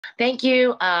Thank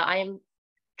you. I am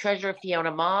Treasurer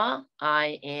Fiona Ma.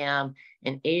 I am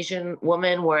an Asian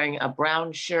woman wearing a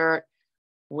brown shirt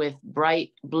with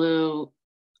bright blue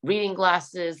reading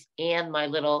glasses and my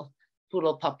little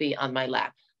poodle puppy on my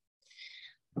lap.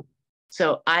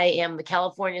 So I am the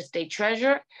California State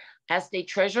Treasurer. As State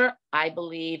Treasurer, I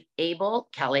believe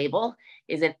CalABLE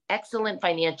is an excellent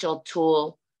financial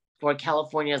tool for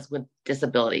Californians with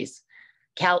disabilities.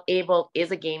 CalABLE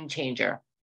is a game changer,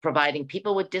 providing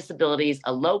people with disabilities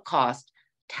a low-cost,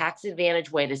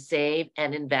 tax-advantaged way to save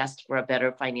and invest for a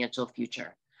better financial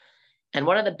future. And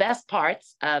one of the best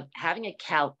parts of having a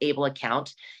CalABLE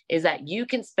account is that you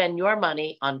can spend your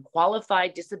money on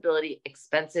qualified disability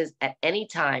expenses at any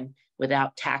time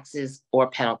without taxes or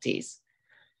penalties.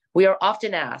 We are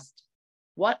often asked,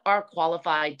 what are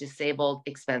qualified disabled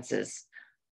expenses?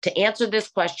 To answer this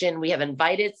question, we have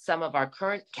invited some of our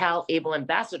current CalABLE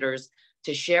ambassadors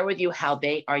to share with you how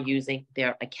they are using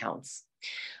their accounts.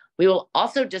 We will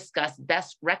also discuss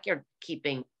best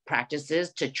record-keeping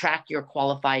practices to track your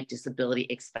qualified disability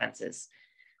expenses.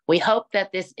 We hope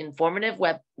that this informative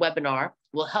webinar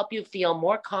will help you feel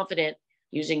more confident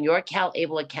using your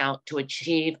CalABLE account to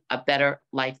achieve a better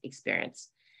life experience.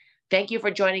 Thank you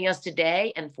for joining us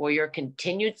today and for your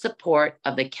continued support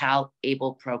of the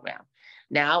CalABLE program.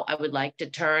 Now, I would like to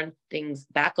turn things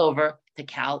back over to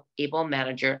CalABLE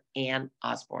Manager Ann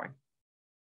Osborne.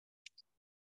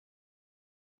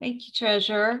 Thank you,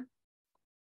 Treasurer.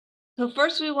 So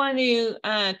first, we want to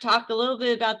talk a little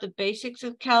bit about the basics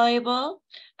of CalABLE.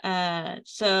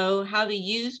 So how to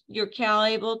use your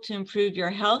CalABLE to improve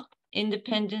your health,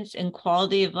 independence, and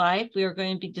quality of life. We are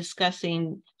going to be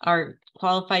discussing our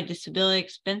qualified disability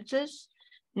expenses.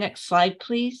 Next slide,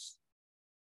 please.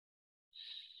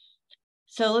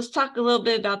 So let's talk a little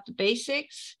bit about the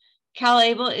basics.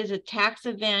 CalABLE is a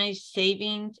tax-advantaged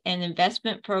savings and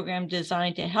investment program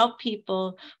designed to help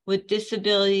people with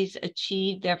disabilities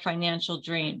achieve their financial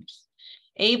dreams.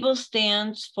 ABLE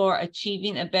stands for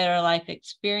Achieving a Better Life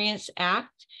Experience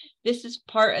Act. This is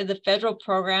part of the federal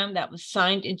program that was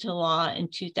signed into law in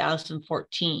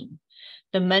 2014.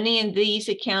 The money in these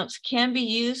accounts can be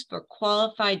used for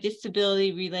qualified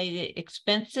disability-related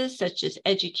expenses such as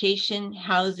education,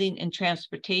 housing, and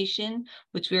transportation,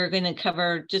 which we are going to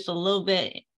cover just a little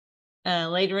bit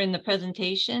later in the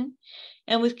presentation.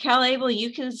 And with CalABLE,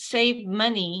 you can save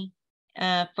money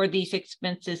for these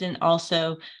expenses and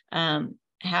also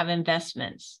have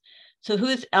investments. So who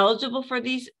is eligible for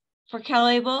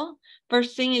CalABLE?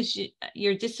 First thing is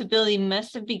your disability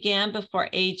must have began before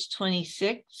age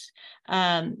 26.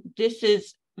 This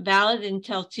is valid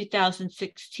until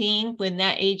 2016, when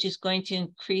that age is going to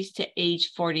increase to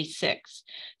age 46.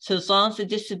 So as long as the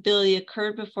disability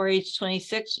occurred before age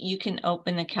 26, you can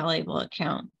open a CalABLE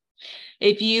account.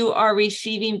 If you are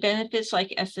receiving benefits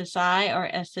like SSI or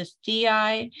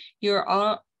SSDI, you're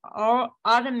all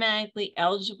automatically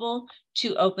eligible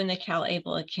to open a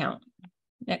CalABLE account.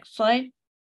 Next slide.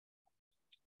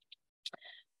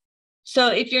 So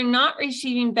if you're not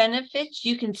receiving benefits,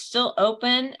 you can still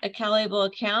open a CalABLE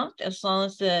account as long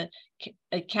as the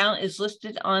account is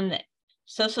listed on the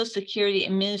Social Security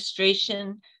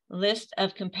Administration list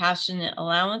of compassionate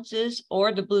allowances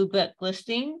or the Blue Book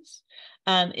listings.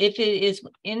 If it is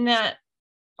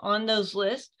on those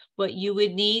lists, what you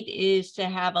would need is to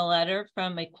have a letter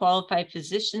from a qualified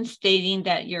physician stating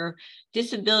that your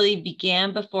disability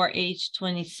began before age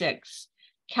 26.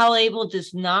 CalABLE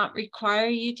does not require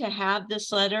you to have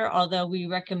this letter, although we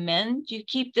recommend you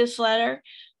keep this letter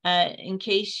in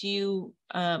case your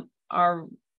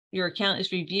account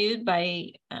is reviewed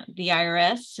by the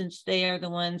IRS, since they are the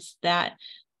ones that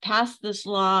passed this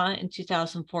law in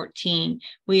 2014.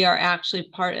 We are actually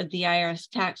part of the IRS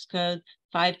tax code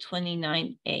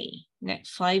 529A.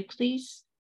 Next slide, please.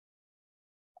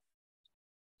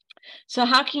 So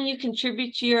how can you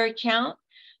contribute to your account?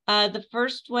 The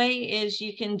first way is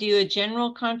you can do a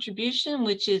general contribution,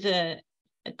 which is a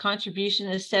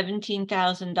contribution of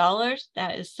 $17,000.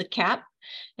 That is the cap,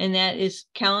 and that is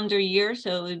calendar year,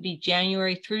 so it would be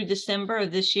January through December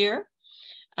of this year.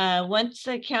 Once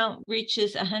the account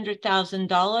reaches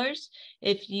 $100,000,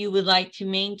 if you would like to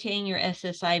maintain your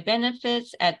SSI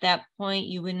benefits, at that point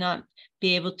you would not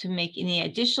be able to make any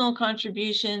additional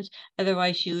contributions.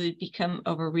 Otherwise, you would become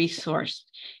over-resourced.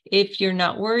 If you're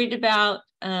not worried about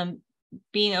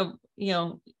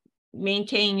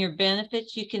maintaining your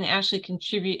benefits, you can actually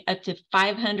contribute up to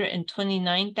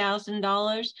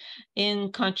 $529,000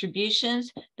 in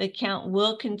contributions. The account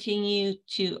will continue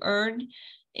to earn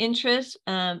interest,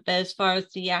 but as far as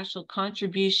the actual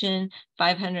contribution,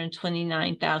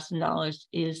 $529,000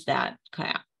 is that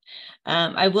cap.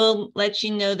 I will let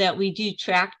you know that we do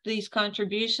track these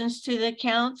contributions to the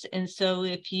accounts. And so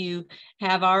if you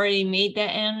have already made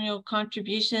that annual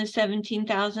contribution of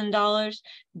 $17,000,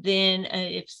 then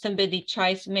if somebody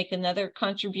tries to make another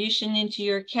contribution into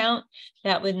your account,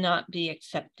 that would not be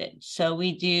accepted. So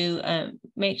we do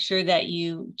make sure that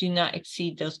you do not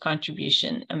exceed those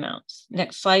contribution amounts.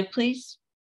 Next slide, please.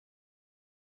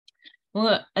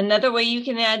 Well, another way you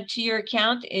can add to your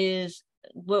account is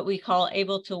what we call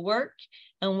able to work.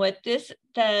 And what this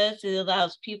does, it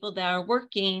allows people that are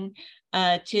working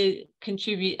to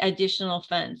contribute additional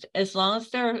funds, as long as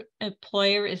their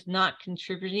employer is not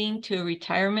contributing to a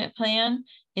retirement plan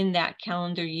in that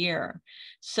calendar year.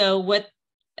 So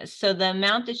the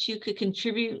amount that you could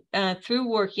contribute through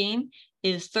working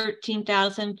is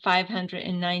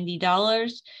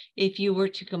 $13,590. If you were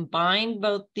to combine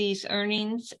both these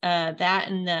earnings, that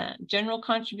and the general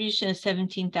contribution is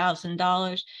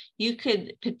 $17,000, you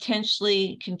could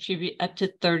potentially contribute up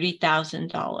to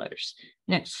 $30,000.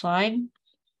 Next slide.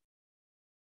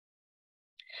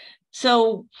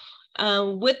 So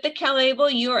with the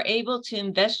CalABLE, you are able to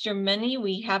invest your money.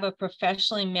 We have a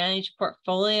professionally managed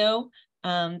portfolio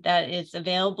that is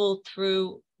available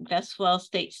through Vestwell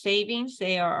State Savings.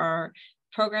 They are our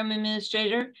program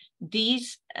administrator.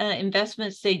 These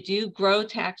investments, they do grow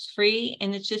tax-free,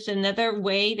 and it's just another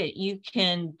way that you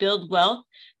can build wealth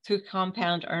through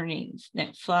compound earnings.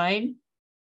 Next slide.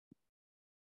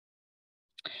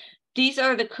 These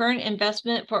are the current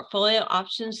investment portfolio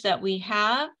options that we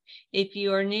have. If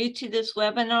you are new to this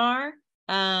webinar,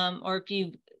 or if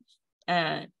you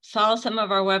saw some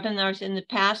of our webinars in the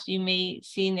past, you may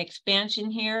see an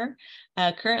expansion here.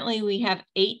 Currently, we have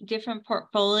 8 different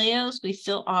portfolios. We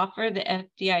still offer the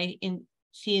FDIC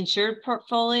insured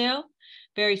portfolio,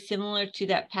 very similar to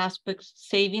that passbook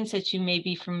savings that you may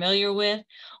be familiar with.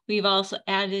 We've also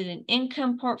added an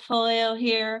income portfolio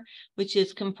here, which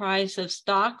is comprised of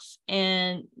stocks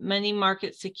and money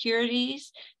market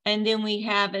securities. And then we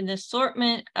have an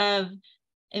assortment of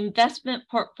investment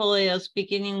portfolios,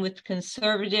 beginning with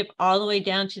conservative all the way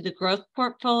down to the growth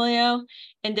portfolio.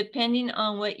 And depending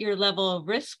on what your level of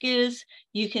risk is,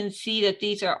 you can see that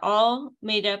these are all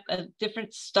made up of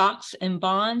different stocks and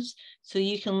bonds. So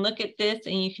you can look at this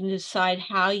and you can decide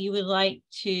how you would like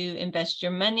to invest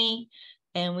your money.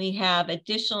 And we have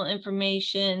additional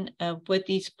information of what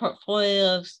these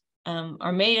portfolios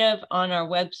are made of on our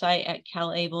website at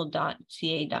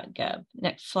calable.ca.gov.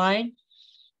 Next slide.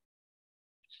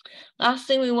 Last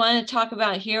thing we want to talk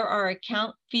about here are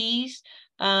account fees.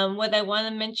 What I want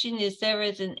to mention is there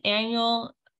is an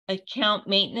annual account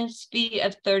maintenance fee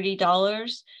of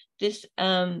 $30. This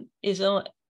is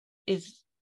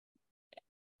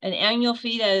an annual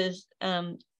fee that is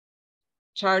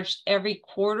charged every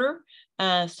quarter.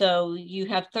 So you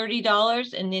have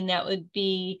 $30, and then that would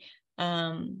be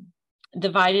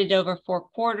divided over 4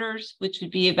 quarters, which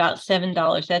would be about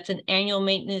 $7. That's an annual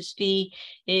maintenance fee.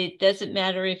 It doesn't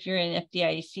matter if you're an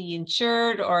FDIC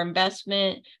insured or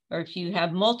investment, or if you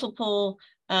have multiple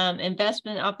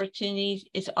investment opportunities,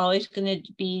 it's always going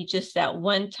to be just that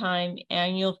one-time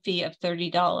annual fee of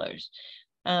 $30.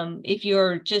 If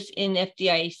you're just in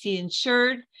FDIC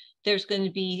insured, there's going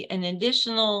to be an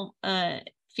additional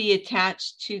fee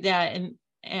attached to that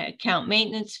account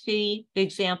maintenance fee. The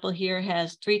example here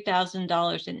has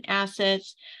 $3,000 in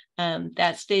assets.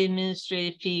 That state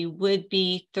administrative fee would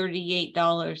be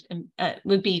 $38 and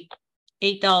would be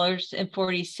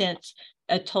 $8.40,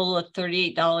 a total of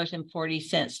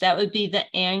 $38.40. That would be the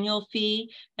annual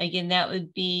fee. Again, that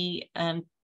would be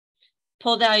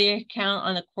pulled out of your account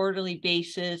on a quarterly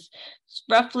basis. It's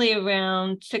roughly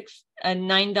around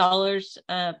 $9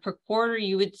 per quarter,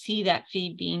 you would see that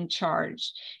fee being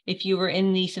charged. If you were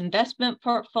in these investment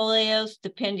portfolios,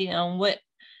 depending on what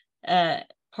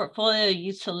portfolio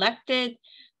you selected,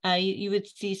 you would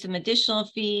see some additional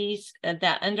fees,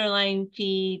 that underlying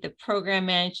fee, the program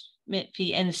management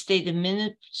fee, and the state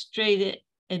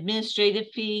administrative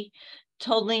fee,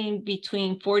 totaling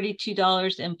between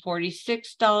 $42 and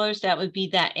 $46. That would be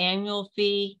that annual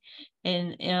fee.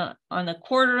 And on a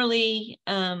quarterly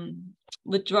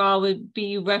withdrawal would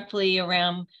be roughly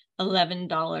around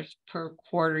 $11 per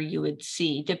quarter you would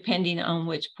see, depending on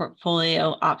which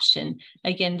portfolio option.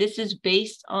 Again, this is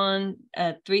based on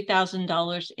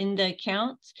 $3,000 in the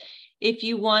accounts. If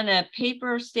you want a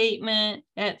paper statement,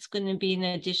 that's going to be an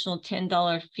additional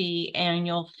 $10 fee,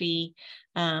 annual fee.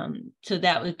 So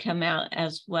that would come out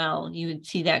as well. You would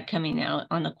see that coming out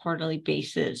on a quarterly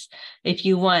basis. If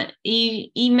you want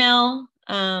email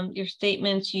your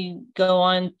statements, you go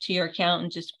on to your account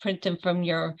and just print them from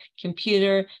your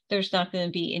computer. There's not going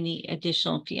to be any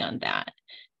additional fee on that.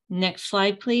 Next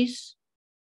slide, please.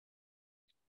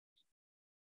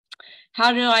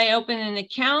 How do I open an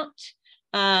account?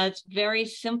 It's very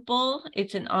simple.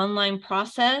 It's an online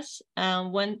process.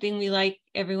 One thing we like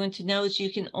everyone to know is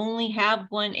you can only have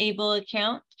one ABLE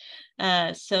account.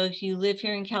 So if you live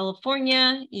here in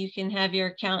California, you can have your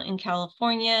account in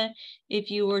California. If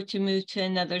you were to move to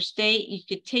another state, you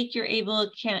could take your ABLE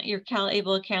account, your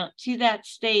CalABLE account to that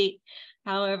state.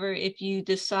 However, if you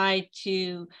decide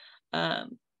to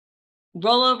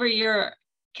roll over your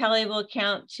CalABLE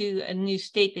account to a new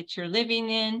state that you're living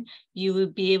in, you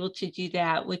would be able to do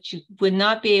that. What you would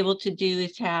not be able to do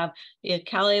is have a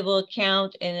CalABLE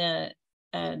account and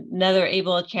another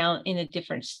ABLE account in a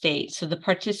different state. So the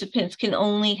participants can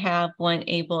only have one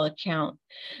ABLE account.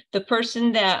 The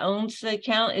person that owns the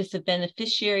account is the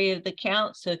beneficiary of the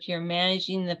account. So if you're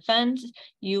managing the funds,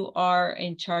 you are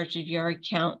in charge of your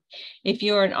account. If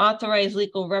you're an authorized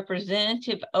legal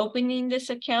representative opening this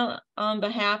account on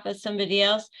behalf of somebody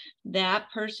else, that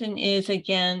person is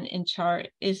again in charge,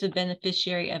 is the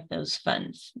beneficiary of those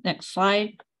funds. Next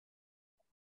slide.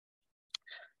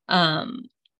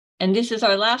 And this is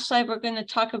our last slide we're going to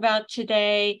talk about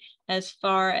today. As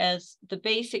far as the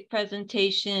basic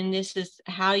presentation, this is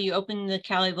how you open the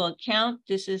CalABLE account.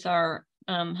 This is our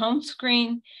home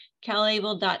screen,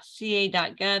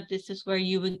 calable.ca.gov. This is where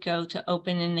you would go to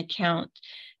open an account.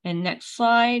 And next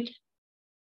slide.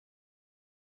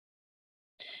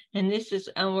 And this is,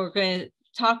 we're going to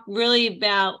talk really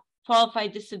about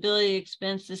qualified disability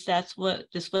expenses. That's what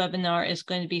this webinar is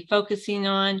going to be focusing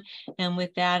on. And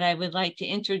with that, I would like to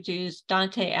introduce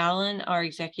Dante Allen, our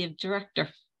Executive Director.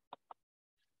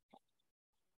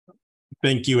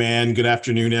 Thank you, Ann. Good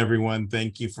afternoon, everyone.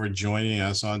 Thank you for joining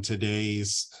us on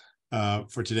today's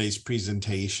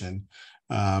presentation.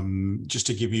 Just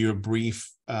to give you a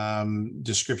brief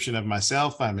description of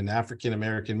myself, I'm an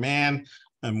African-American man.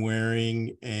 I'm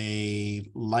wearing a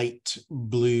light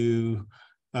blue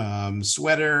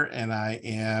sweater, and I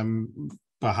am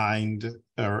behind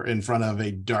or in front of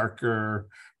a darker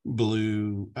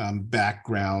blue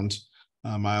background.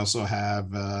 I also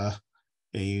have a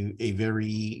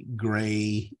very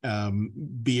gray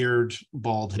beard,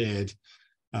 bald head.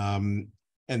 And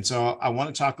so I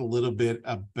want to talk a little bit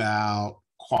about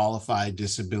qualified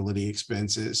disability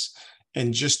expenses.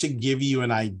 And just to give you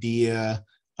an idea,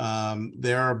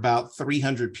 there are about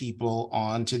 300 people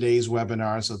on today's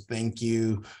webinar, so thank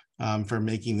you for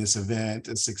making this event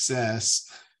a success.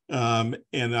 And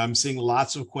I'm seeing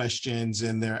lots of questions,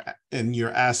 and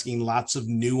you're asking lots of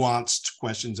nuanced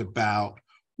questions about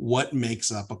what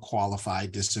makes up a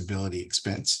qualified disability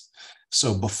expense.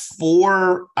 So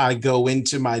before I go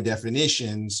into my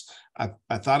definitions,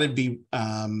 I thought it'd be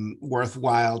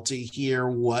worthwhile to hear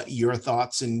what your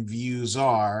thoughts and views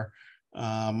are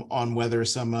on whether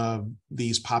some of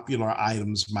these popular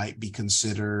items might be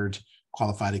considered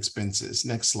qualified expenses.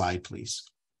 Next slide, please.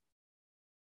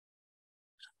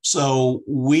 So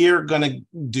we're going to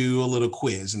do a little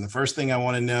quiz. And the first thing I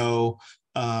want to know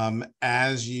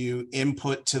as you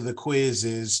input to the quiz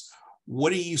is,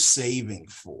 what are you saving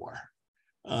for?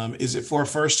 Is it for a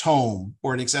first home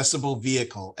or an accessible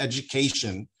vehicle,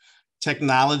 education,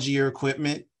 technology or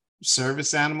equipment,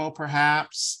 service animal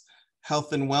perhaps,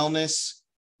 health and wellness?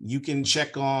 You can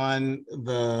check on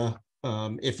the,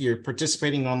 if you're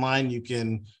participating online, you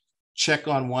can check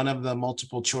on one of the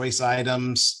multiple choice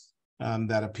items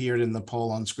that appeared in the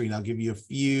poll on screen. I'll give you a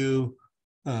few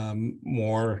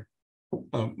more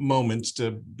moments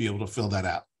to be able to fill that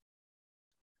out.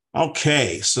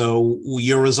 Okay, so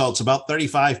your results, about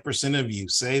 35% of you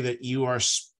say that you are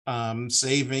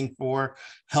saving for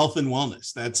health and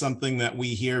wellness. That's something that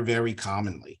we hear very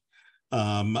commonly.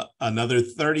 Another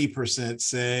 30%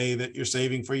 say that you're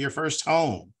saving for your first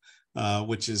home,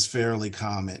 which is fairly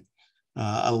common.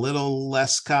 A little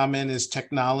less common is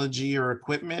technology or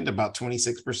equipment, about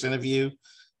 26% of you.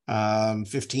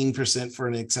 15% for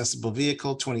an accessible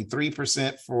vehicle,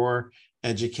 23% for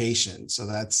education. So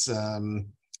that's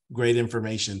great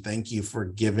information. Thank you for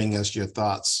giving us your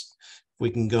thoughts. We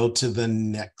can go to the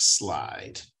next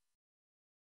slide.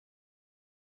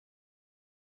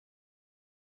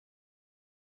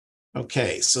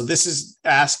 Okay, so this is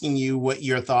asking you what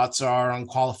your thoughts are on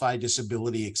qualified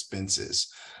disability expenses.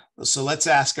 So let's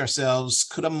ask ourselves,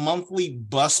 could a monthly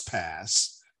bus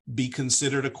pass be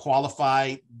considered a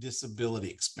qualified disability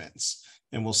expense?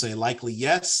 And we'll say likely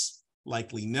yes,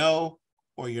 likely no,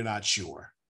 or you're not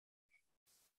sure.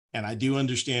 And I do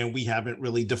understand we haven't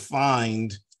really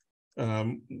defined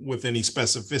with any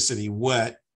specificity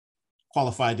what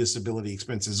qualified disability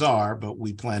expenses are, but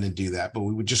we plan to do that. But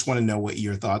we would just want to know what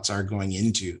your thoughts are going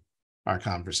into our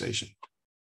conversation.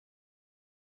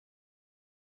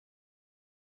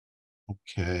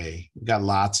 Okay, we got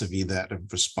lots of you that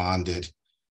have responded.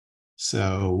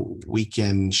 So we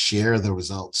can share the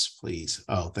results, please.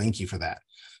 Oh, thank you for that.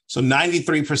 So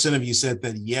 93% of you said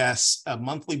that yes, a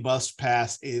monthly bus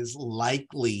pass is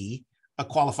likely a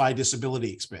qualified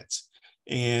disability expense.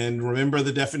 And remember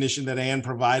the definition that Ann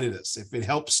provided us. If it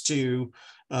helps to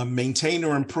maintain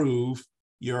or improve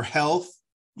your health,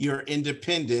 your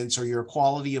independence, or your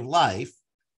quality of life,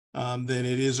 then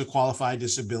it is a qualified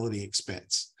disability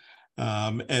expense.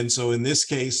 And so in this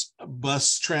case,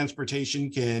 bus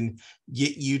transportation can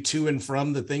get you to and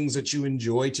from the things that you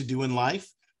enjoy to do in life.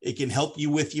 It can help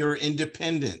you with your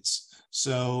independence.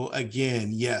 So again,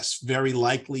 yes, very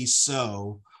likely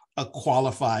so, a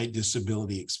qualified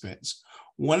disability expense.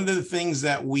 One of the things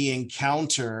that we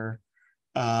encounter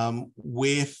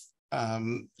with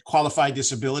qualified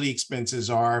disability expenses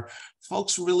are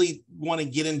folks really want to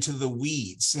get into the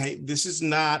weeds. Hey, this is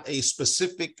not a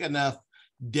specific enough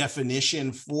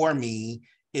definition for me.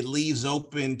 It leaves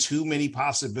open too many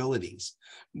possibilities.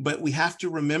 But we have to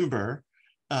remember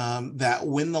that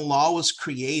when the law was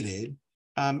created,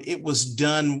 it was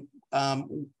done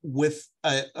with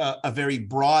a very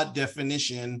broad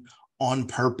definition on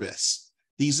purpose.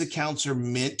 These accounts are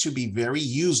meant to be very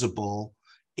usable.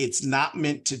 It's not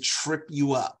meant to trip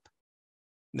you up.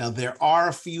 Now, there are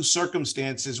a few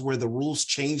circumstances where the rules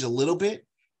change a little bit,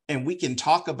 and we can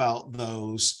talk about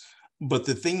those. But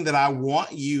the thing that I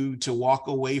want you to walk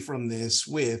away from this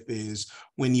with is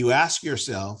when you ask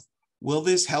yourself, will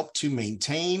this help to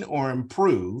maintain or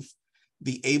improve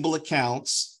the ABLE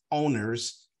accounts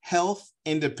owner's health,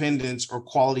 independence, or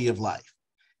quality of life?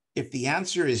 If the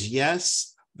answer is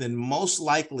yes, then most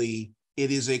likely it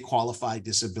is a qualified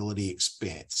disability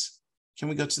expense. Can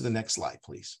we go to the next slide,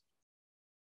 please?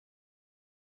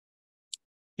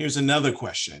 Here's another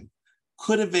question.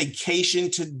 Could a vacation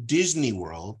to Disney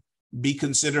World be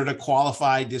considered a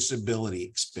qualified disability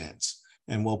expense?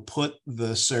 And we'll put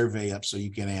the survey up so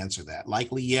you can answer that.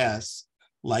 Likely yes,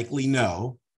 likely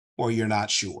no, or you're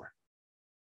not sure.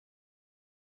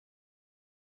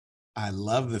 I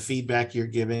love the feedback you're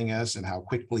giving us and how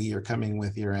quickly you're coming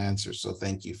with your answers. So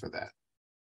thank you for that.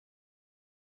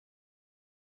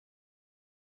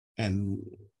 And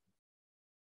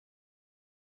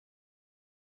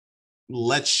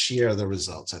let's share the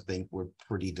results. I think we're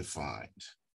pretty defined.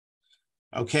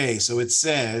 Okay, so it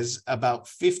says about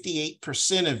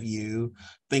 58% of you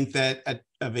think that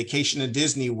a vacation to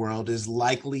Disney World is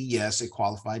likely, yes, a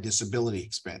qualified disability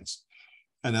expense.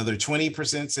 Another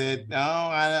 20% said, no,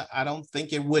 I don't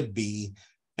think it would be.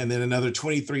 And then another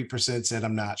 23% said,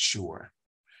 I'm not sure.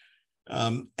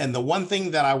 And the one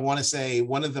thing that I want to say,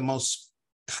 one of the most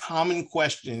common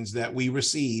questions that we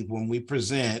receive when we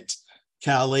present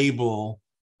CalABLE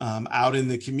out in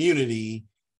the community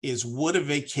is, would a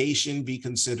vacation be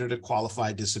considered a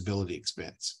qualified disability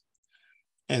expense?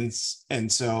 And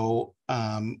so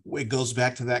it goes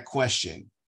back to that question.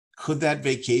 Could that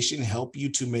vacation help you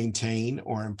to maintain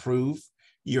or improve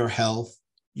your health,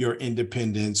 your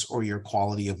independence, or your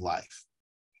quality of life?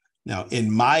 Now,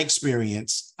 in my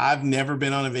experience, I've never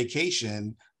been on a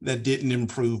vacation that didn't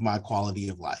improve my quality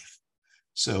of life.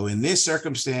 So in this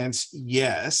circumstance,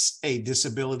 yes, a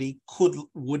disability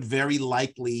would very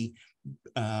likely,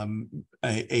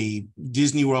 a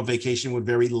Disney World vacation would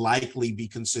very likely be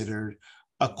considered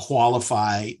a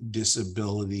qualified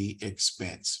disability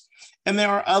expense. And there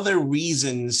are other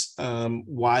reasons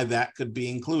why that could be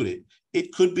included.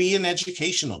 It could be an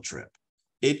educational trip.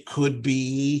 It could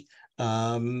be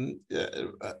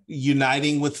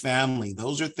uniting with family.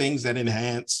 Those are things that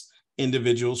enhance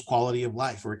individuals' quality of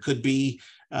life. Or it could be,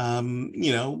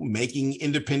 making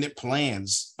independent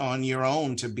plans on your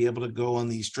own to be able to go on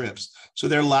these trips. So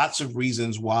there are lots of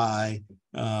reasons why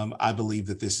I believe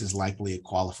that this is likely a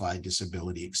qualified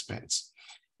disability expense.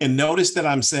 And notice that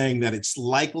I'm saying that it's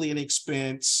likely an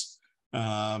expense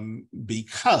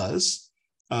because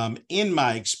in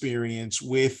my experience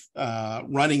with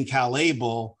running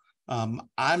CalABLE,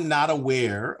 I'm not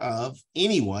aware of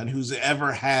anyone who's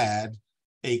ever had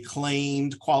a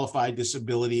claimed qualified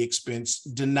disability expense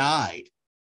denied.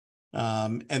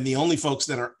 And the only folks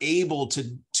that are able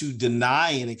to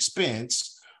deny an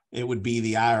expense, it would be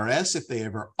the IRS if they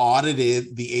ever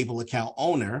audited the ABLE account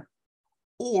owner,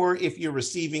 or if you're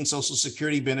receiving Social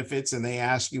Security benefits and they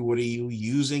ask you, what are you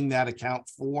using that account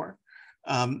for?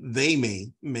 They may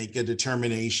make a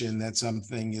determination that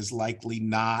something is likely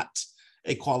not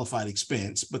a qualified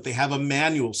expense, but they have a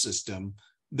manual system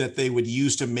that they would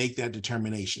use to make that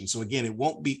determination. So again, it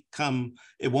won't be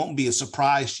a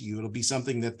surprise to you. It'll be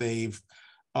something that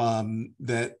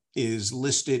that is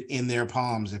listed in their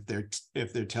palms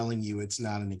if they're telling you it's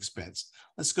not an expense.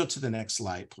 Let's go to the next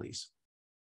slide, please.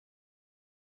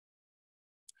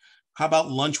 How about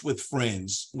lunch with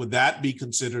friends? Would that be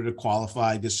considered a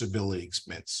qualified disability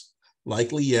expense?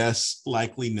 Likely yes,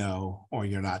 likely no, or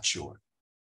you're not sure.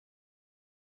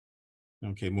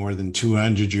 Okay, more than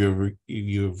 200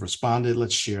 you have responded.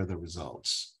 Let's share the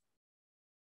results.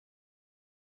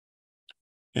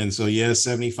 And so yes,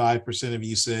 75% of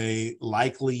you say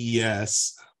likely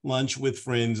yes, lunch with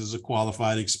friends is a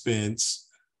qualified expense.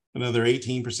 Another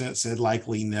 18% said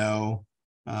likely no.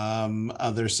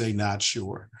 Others say not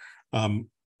sure.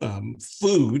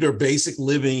 Food or basic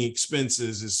living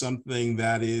expenses is something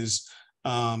that is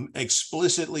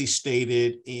explicitly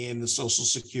stated in the Social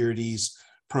Security's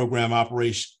program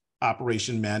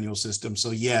operation manual system.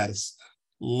 So yes,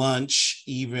 lunch,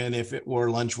 even if it were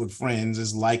lunch with friends,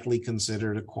 is likely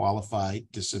considered a qualified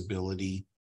disability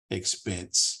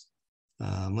expense.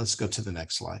 Let's go to the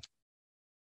next slide.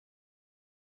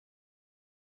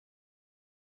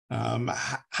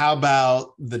 How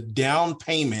about the down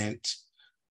payment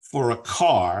for a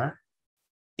car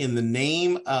in the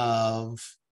name of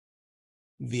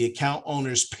the account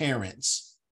owner's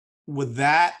parents? Would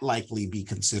that likely be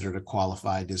considered a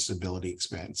qualified disability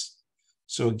expense?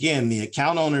 So again, the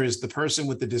account owner is the person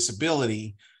with the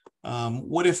disability.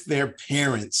 What if their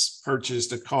parents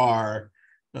purchased a car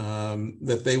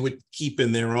that they would keep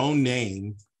in their own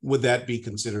name? Would that be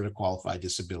considered a qualified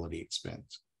disability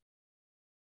expense?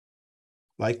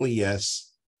 Likely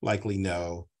yes, likely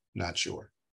no, not sure.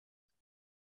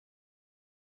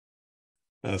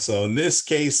 So in this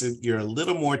case, you're a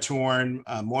little more torn.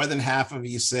 More than half of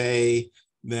you say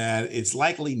that it's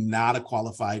likely not a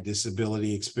qualified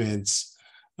disability expense.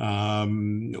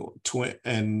 And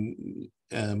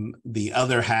the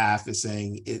other half is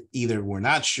saying it either we're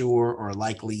not sure or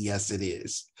likely yes, it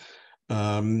is.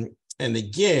 And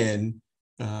again,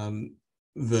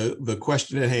 the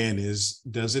question at hand is,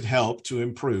 does it help to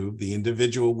improve the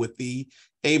individual with the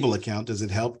ABLE account? Does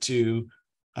it help to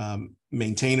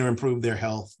maintain or improve their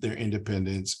health, their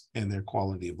independence, and their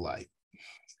quality of life?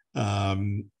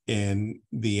 And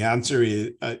the answer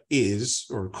is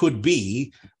or could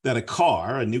be that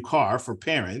a new car for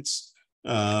parents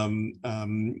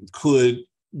could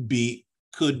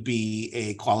be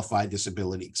a qualified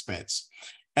disability expense.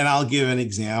 And I'll give an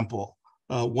example.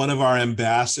 One of our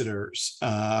ambassadors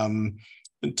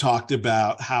talked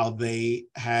about how they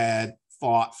had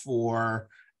fought for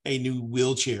a new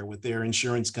wheelchair with their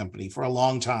insurance company for a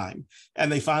long time, and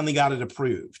they finally got it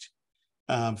approved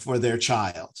for their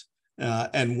child.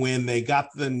 And when they got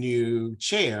the new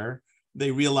chair,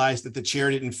 they realized that the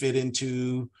chair didn't fit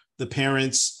into the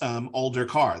parents' older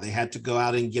car. They had to go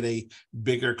out and get a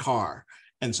bigger car.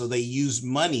 And so they used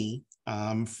money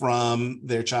from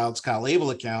their child's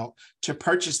CalABLE account to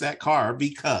purchase that car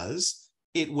because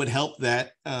it would help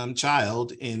that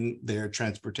child in their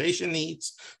transportation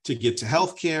needs, to get to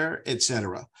healthcare, et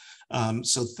cetera.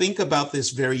 So think about this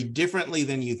very differently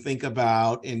than you think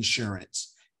about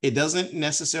insurance. It doesn't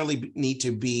necessarily need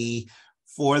to be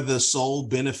for the sole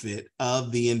benefit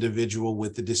of the individual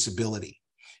with the disability.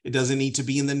 It doesn't need to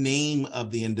be in the name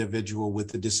of the individual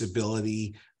with the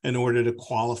disability in order to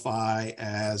qualify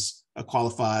as a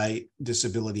qualified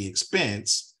disability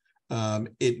expense.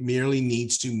 It merely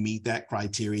needs to meet that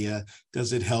criteria.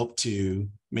 Does it help to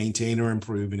maintain or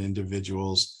improve an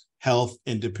individual's health,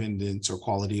 independence, or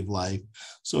quality of life?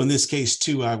 So in this case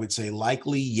too, I would say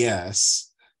likely yes,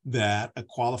 that a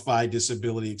qualified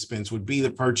disability expense would be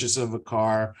the purchase of a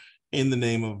car in the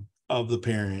name of the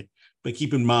parent. But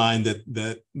keep in mind that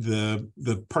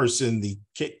the person, the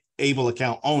ABLE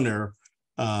account owner,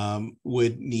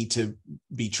 would need to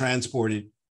be transported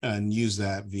and use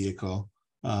that vehicle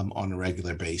on a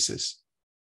regular basis.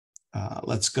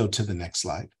 Let's go to the next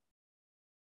slide.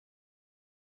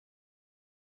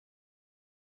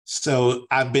 So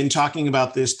I've been talking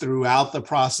about this throughout the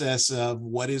process of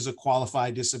what is a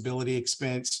qualified disability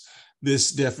expense.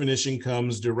 This definition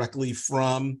comes directly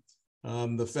from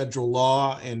the federal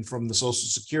law and from the Social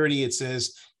Security. It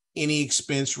says any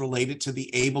expense related to the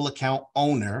ABLE account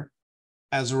owner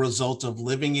as a result of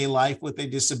living a life with a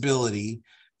disability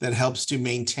that helps to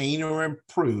maintain or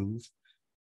improve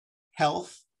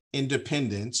health,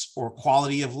 independence, or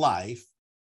quality of life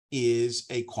is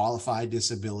a qualified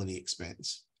disability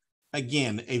expense.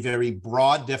 Again, a very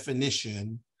broad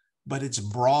definition, but it's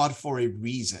broad for a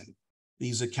reason.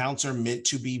 These accounts are meant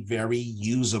to be very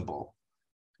usable,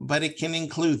 but it can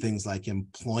include things like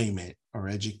employment or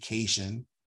education,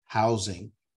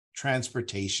 housing,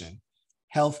 transportation,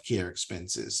 healthcare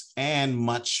expenses, and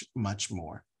much, much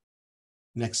more.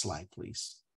 Next slide,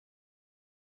 please.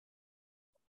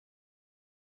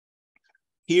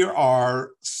 Here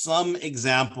are some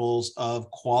examples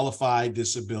of qualified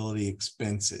disability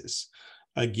expenses.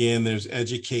 Again, there's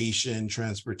education,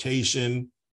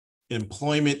 transportation,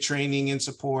 employment training and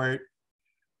support,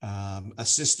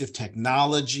 assistive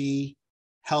technology,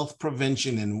 health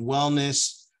prevention and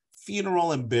wellness,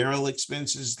 funeral and burial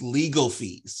expenses, legal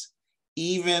fees,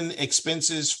 even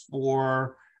expenses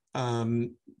for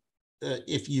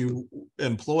if you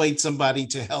employed somebody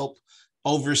to help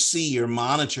oversee or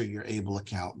monitor your ABLE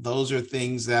account. Those are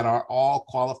things that are all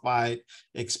qualified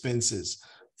expenses.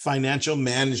 Financial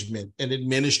management and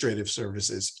administrative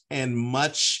services, and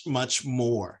much, much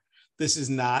more. This is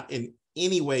not in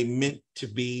any way meant to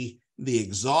be the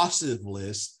exhaustive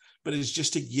list, but it's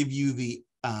just to give you the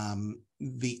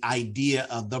idea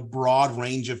of the broad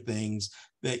range of things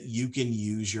that you can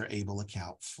use your ABLE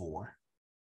account for.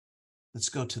 Let's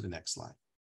go to the next slide.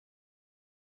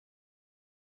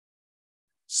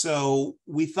 So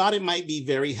we thought it might be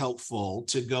very helpful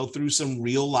to go through some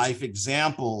real life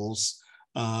examples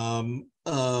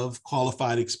of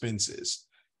qualified expenses.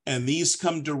 And these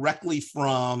come directly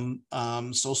from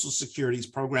Social Security's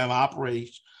Program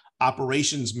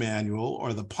Operations Manual,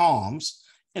 or the POMS,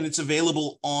 and it's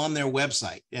available on their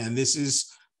website. And this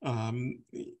is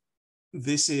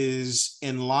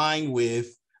in line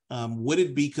with would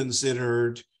it be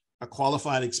considered a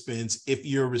qualified expense if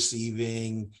you're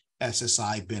receiving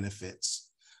SSI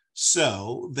benefits.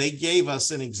 So they gave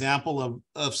us an example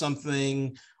of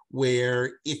something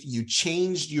where if you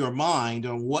changed your mind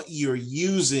on what you're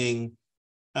using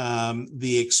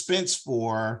the expense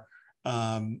for,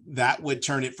 that would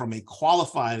turn it from a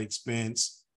qualified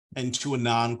expense into a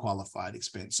non-qualified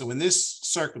expense. So in this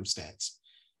circumstance,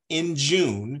 in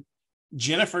June,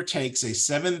 Jennifer takes a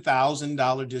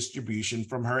 $7,000 distribution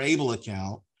from her ABLE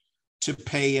account to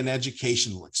pay an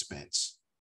educational expense.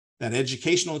 That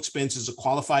educational expense is a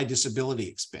qualified disability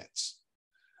expense,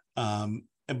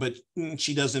 but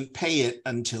she doesn't pay it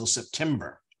until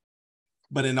September.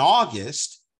 But in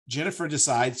August, Jennifer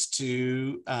decides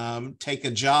to take a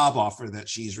job offer that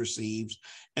she's received,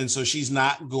 and so she's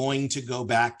not going to go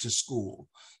back to school.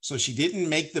 So she didn't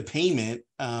make the payment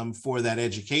for that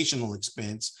educational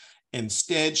expense.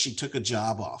 Instead, she took a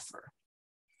job offer.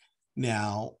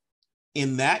 Now,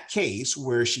 in that case,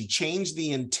 where she changed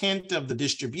the intent of the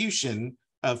distribution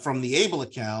from the ABLE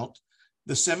account,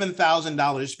 the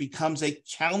 $7,000 becomes a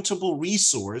countable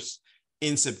resource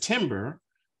in September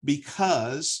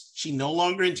because she no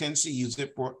longer intends to use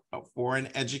it for an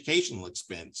educational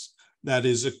expense. That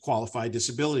is a qualified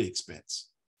disability expense.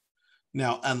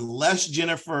 Now, unless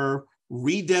Jennifer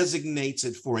redesignates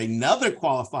it for another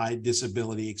qualified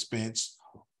disability expense,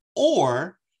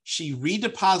 or she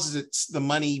redeposits the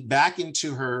money back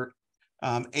into her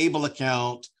ABLE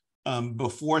account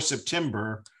before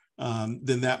September,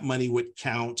 then that money would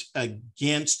count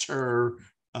against her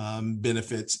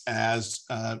benefits as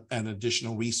an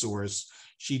additional resource.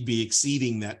 She'd be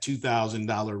exceeding that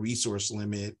 $2,000 resource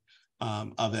limit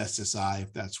of SSI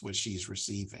if that's what she's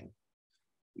receiving.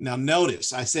 Now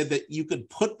notice, I said that you could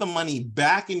put the money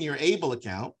back in your ABLE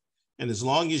account, and as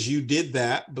long as you did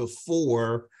that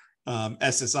before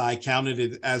SSI counted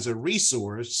it as a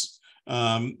resource,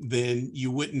 then you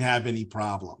wouldn't have any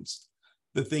problems.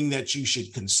 The thing that you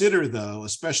should consider, though,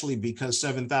 especially because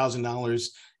 $7,000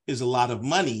 is a lot of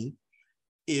money,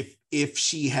 if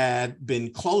she had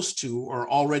been close to or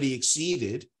already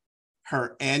exceeded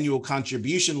her annual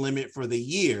contribution limit for the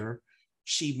year,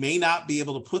 she may not be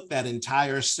able to put that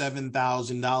entire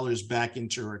 $7,000 back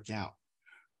into her account.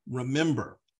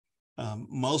 Remember,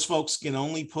 most folks can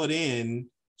only put in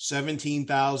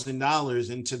 $17,000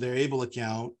 into their ABLE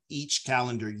account each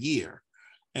calendar year.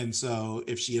 And so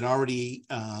if she had already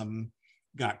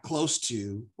got close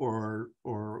to or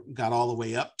got all the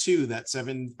way up to that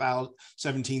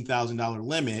 $17,000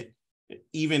 limit,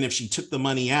 even if she took the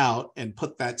money out and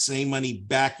put that same money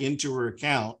back into her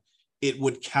account, it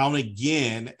would count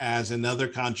again as another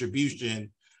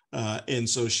contribution. And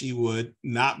so she would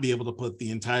not be able to put the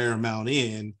entire amount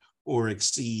in or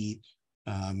exceed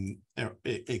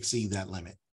that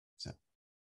limit. So,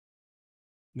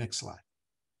 next slide.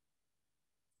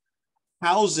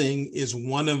 Housing is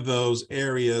one of those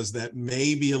areas that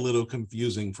may be a little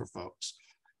confusing for folks,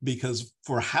 because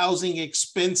for housing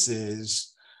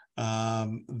expenses,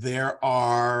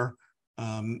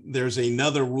 there's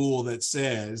another rule that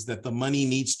says that the money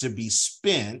needs to be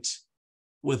spent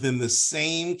within the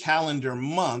same calendar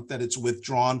month that it's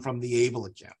withdrawn from the ABLE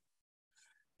account.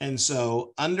 And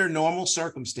so under normal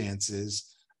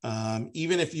circumstances,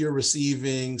 even if you're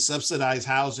receiving subsidized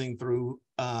housing through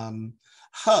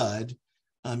HUD,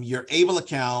 your ABLE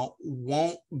account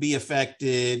won't be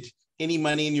affected any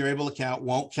money in your ABLE account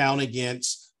won't count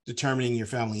against determining your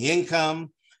family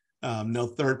income. No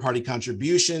third-party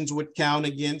contributions would count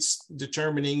against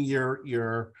determining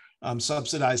your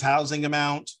subsidized housing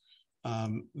amount.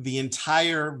 The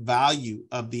entire value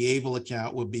of the ABLE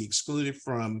account would be excluded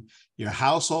from your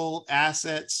household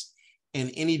assets,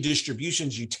 and any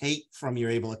distributions you take from your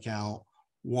ABLE account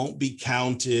won't be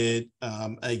counted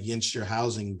against your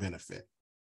housing benefit.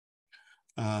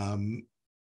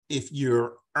 If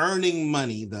you're earning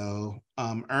money, though,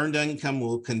 earned income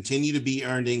will continue to be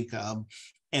earned income,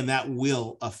 and that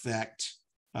will affect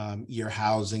your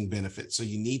housing benefit. So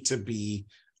you need to be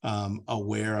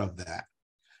aware of that.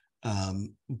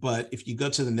 But if you go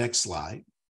to the next slide,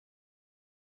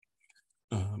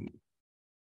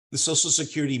 the Social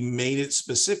Security made it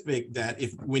specific that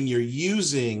if when you're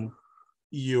using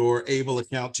your ABLE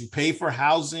account to pay for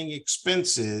housing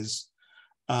expenses,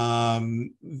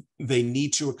 they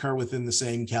need to occur within the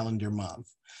same calendar month.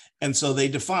 And so they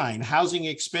define housing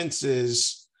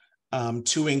expenses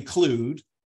to include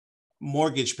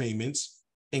mortgage payments,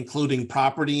 including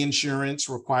property insurance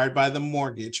required by the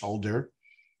mortgage holder,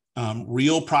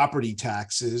 real property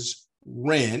taxes,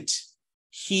 rent,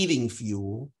 heating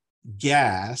fuel,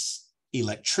 gas,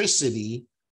 electricity,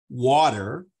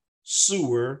 water,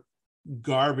 sewer,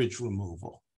 garbage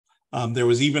removal. There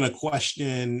was even a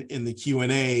question in the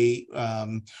Q&A,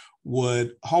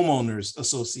 would homeowners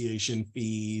association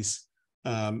fees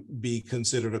be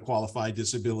considered a qualified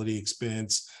disability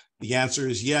expense? The answer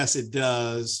is yes, it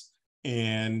does.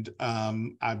 And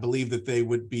I believe that they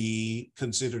would be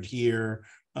considered here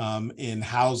in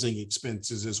housing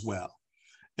expenses as well.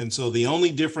 And so the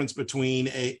only difference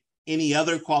between any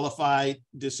other qualified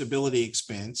disability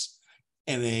expense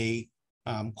and a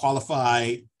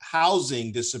qualified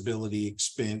housing disability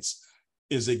expense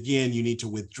is, again, you need to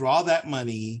withdraw that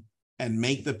money and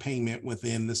make the payment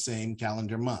within the same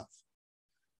calendar month.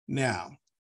 Now,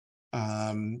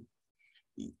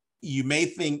 you may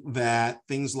think that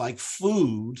things like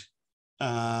food,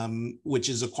 which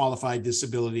is a qualified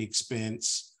disability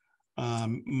expense,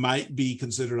 might be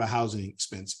considered a housing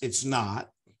expense. It's not.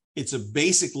 It's a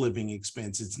basic living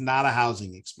expense. It's not a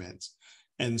housing expense.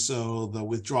 And so the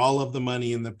withdrawal of the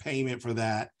money and the payment for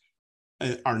that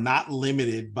are not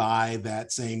limited by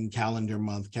that same calendar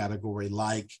month category,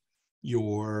 like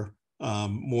your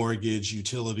mortgage,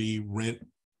 utility, rent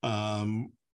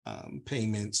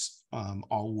payments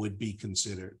all would be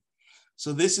considered.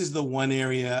 So this is the one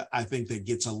area I think that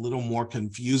gets a little more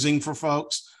confusing for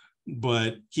folks,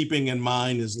 but keeping in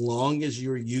mind, as long as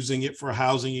you're using it for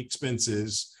housing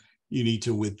expenses, you need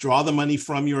to withdraw the money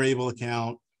from your ABLE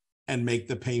account and make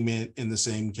the payment in the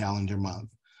same calendar month.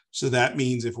 So that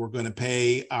means if we're going to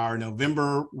pay our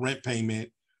November rent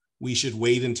payment, we should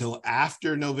wait until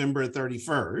after November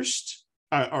 31st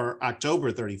or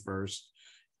October 31st,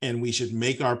 and we should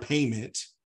make our payment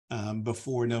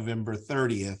before November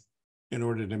 30th in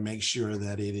order to make sure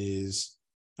that it is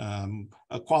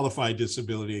a qualified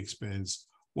disability expense,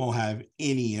 won't have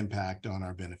any impact on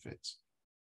our benefits.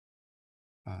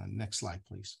 Next slide,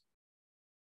 please.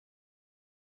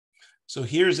 So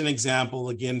here's an example,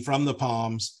 again, from the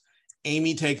Palms.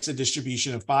 Amy takes a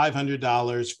distribution of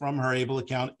 $500 from her ABLE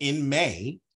account in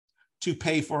May to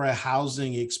pay for a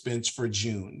housing expense for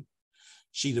June.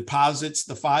 She deposits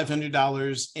the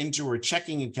 $500 into her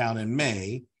checking account in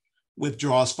May,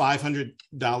 withdraws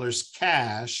 $500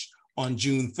 cash on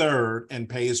June 3rd, and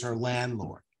pays her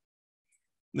landlord.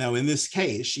 Now, in this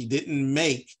case, she didn't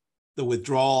make the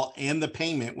withdrawal and the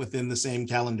payment within the same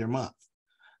calendar month.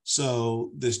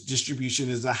 So this distribution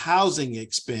is a housing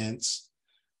expense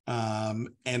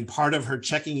and part of her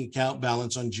checking account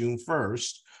balance on June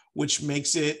 1st, which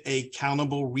makes it a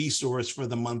countable resource for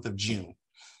the month of June.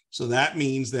 So that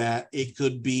means that it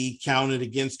could be counted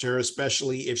against her,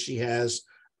 especially if she has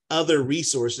other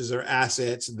resources or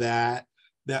assets that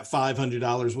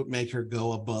 $500 would make her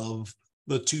go above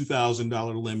the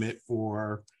 $2,000 limit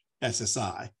for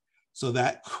SSI. So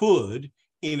that could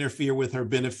interfere with her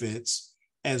benefits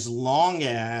as long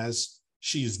as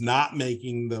she's not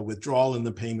making the withdrawal and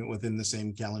the payment within the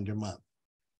same calendar month.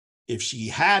 If she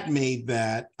had made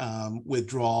that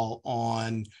withdrawal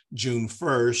on June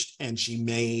 1st and she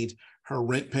made her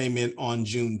rent payment on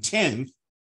June 10th,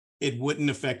 it wouldn't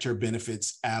affect her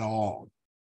benefits at all.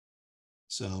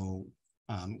 So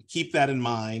keep that in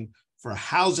mind. For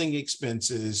housing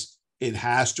expenses, it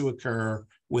has to occur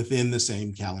within the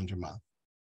same calendar month.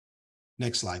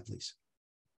 Next slide, please.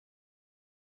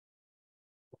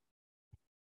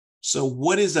 So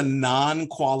what is a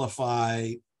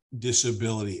non-qualified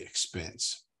disability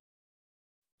expense?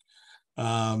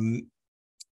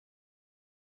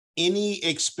 any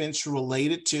expense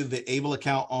related to the ABLE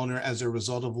account owner as a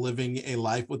result of living a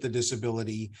life with a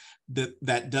disability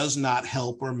that does not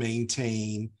help or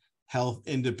maintain health,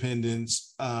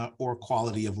 independence, or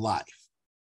quality of life.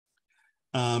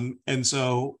 And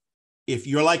so if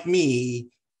you're like me,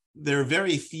 there are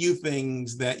very few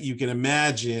things that you can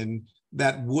imagine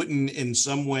that wouldn't in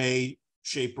some way,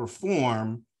 shape, or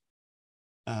form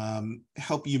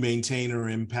help you maintain or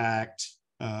impact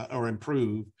or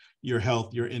improve your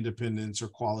health, your independence, or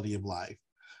quality of life.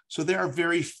 So there are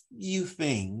very few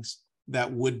things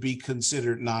that would be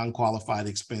considered non-qualified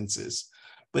expenses.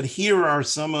 But here are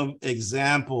some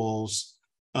examples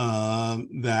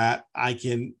that I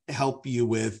can help you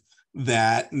with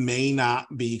that may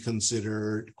not be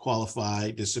considered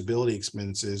qualified disability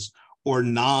expenses or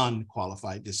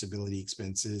non-qualified disability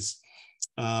expenses.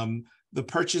 The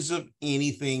purchase of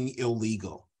anything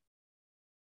illegal.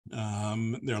 There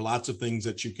are lots of things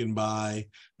that you can buy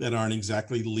that aren't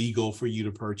exactly legal for you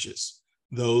to purchase.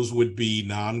 Those would be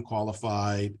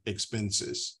non-qualified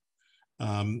expenses.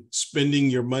 Spending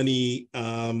your money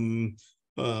to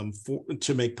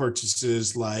make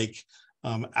purchases like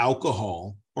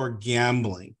alcohol or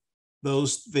gambling.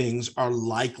 Those things are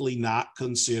likely not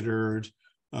considered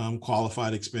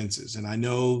qualified expenses. And I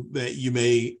know that you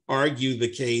may argue the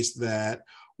case that,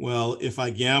 well, if I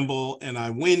gamble and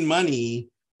I win money,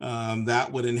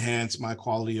 that would enhance my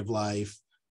quality of life.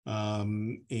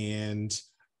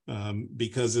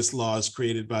 Because this law is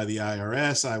created by the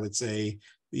IRS, I would say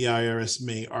the IRS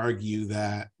may argue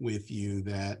that with you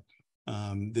that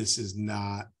this is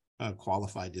not a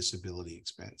qualified disability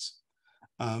expense.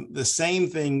 The same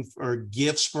thing for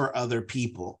gifts for other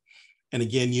people. And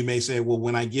again, you may say, well,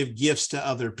 when I give gifts to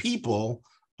other people,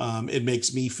 it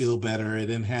makes me feel better. It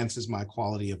enhances my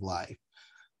quality of life.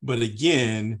 But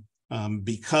again,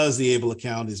 because the ABLE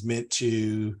account is meant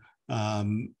to,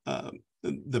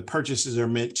 the purchases are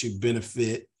meant to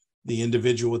benefit the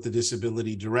individual with the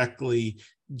disability directly,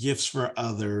 gifts for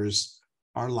others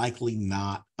are likely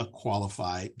not a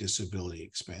qualified disability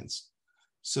expense.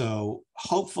 So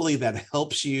hopefully that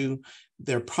helps you.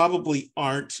 There probably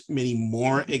aren't many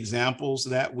more examples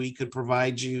that we could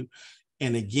provide you.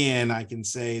 And again, I can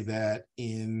say that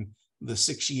in the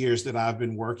 6 years that I've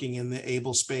been working in the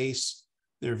ABLE space,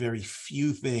 there are very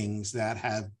few things that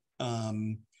have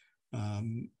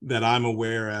that I'm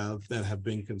aware of that have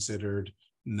been considered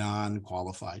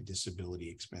non-qualified disability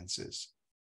expenses.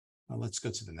 Let's go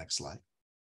to the next slide.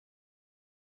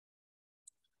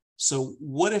 So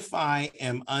what if I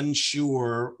am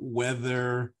unsure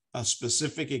whether a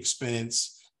specific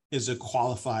expense is a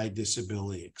qualified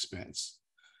disability expense?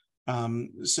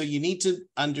 So you need to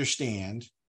understand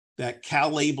that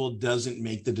CalABLE doesn't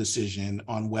make the decision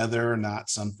on whether or not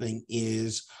something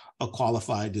is a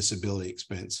qualified disability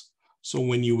expense. So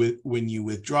when you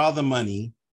withdraw the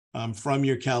money from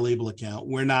your CalABLE account,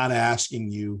 we're not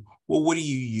asking you, well, what are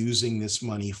you using this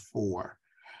money for?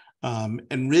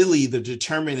 And really the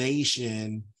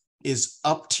determination is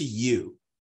up to you.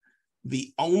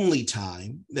 The only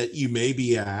time that you may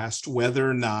be asked whether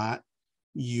or not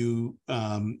your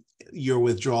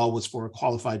withdrawal was for a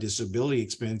qualified disability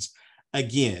expense,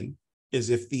 again,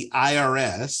 is if the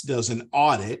IRS does an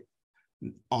audit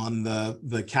on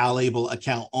the CalABLE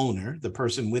account owner, the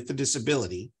person with the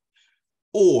disability,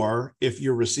 or if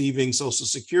you're receiving Social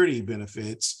Security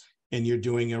benefits and you're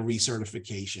doing a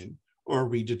recertification or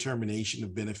redetermination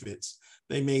of benefits.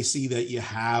 They may see that you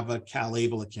have a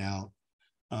CalABLE account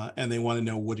and they want to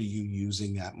know, what are you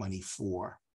using that money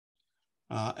for?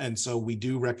 And so we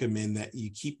do recommend that you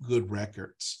keep good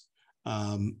records.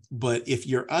 But if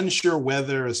you're unsure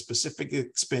whether a specific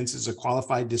expense is a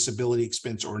qualified disability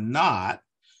expense or not,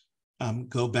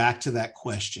 go back to that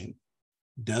question.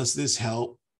 Does this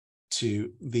help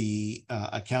to the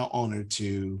account owner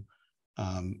to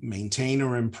maintain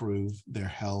or improve their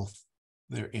health,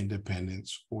 their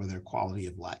independence, or their quality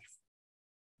of life?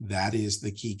 That is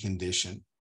the key condition.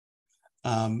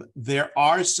 There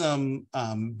are some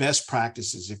best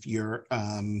practices if you're,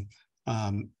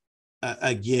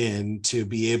 again, to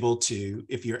be able to,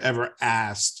 if you're ever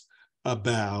asked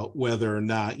about whether or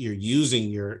not you're using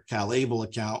your CalABLE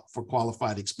account for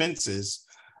qualified expenses,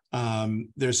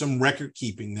 there's some record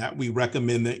keeping that we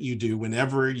recommend that you do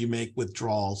whenever you make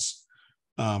withdrawals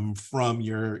from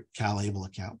your CalABLE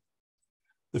account.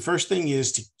 The first thing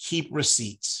is to keep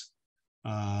receipts.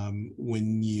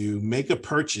 When you make a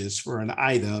purchase for an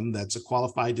item that's a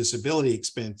qualified disability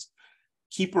expense,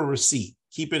 keep a receipt,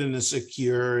 keep it in a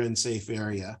secure and safe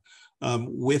area.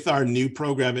 With our new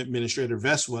program administrator,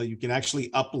 Veswell, you can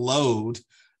actually upload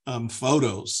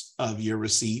photos of your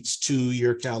receipts to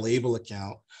your CalABLE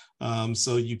account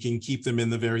so you can keep them in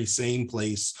the very same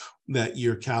place that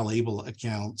your CalABLE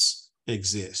accounts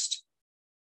exist.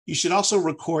 You should also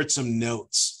record some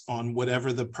notes on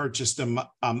whatever the purchased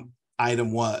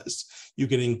item was. You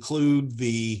can include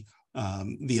the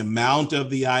amount of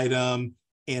the item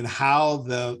and how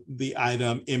the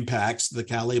item impacts the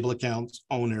CalABLE account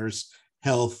owner's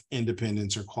health,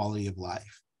 independence, or quality of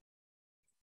life.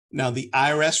 Now, the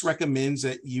IRS recommends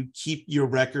that you keep your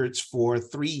records for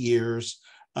 3 years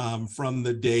from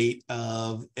the date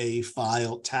of a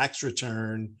filed tax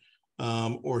return,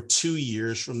 or 2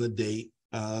 years from the date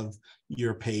of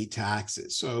your paid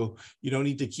taxes. So you don't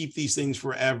need to keep these things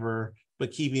forever,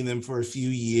 but keeping them for a few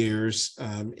years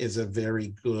is a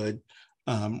very good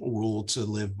rule to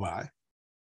live by.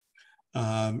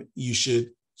 You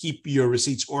should keep your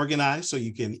receipts organized so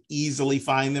you can easily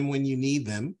find them when you need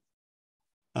them.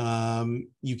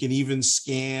 You can even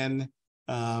scan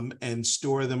and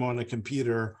store them on a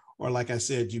computer, or like I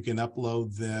said, you can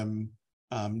upload them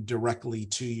directly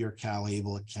to your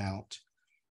CalABLE account.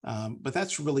 But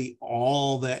that's really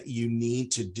all that you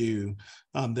need to do.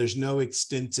 There's no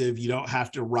extensive, you don't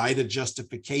have to write a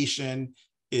justification.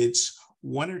 It's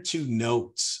 1 or 2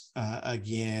 notes,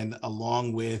 again,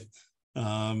 along with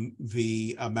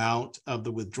the amount of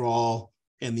the withdrawal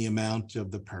and the amount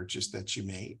of the purchase that you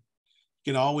made.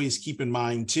 You can always keep in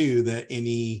mind too that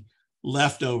any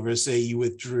leftovers, say you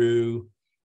withdrew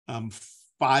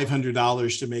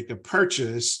 $500 to make a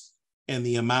purchase and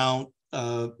the amount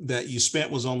that you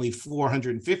spent was only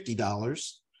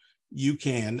 $450, you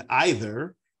can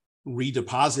either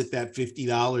redeposit that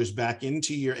 $50 back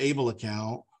into your ABLE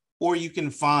account, or you can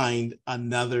find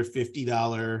another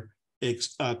 $50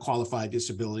 qualified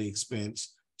disability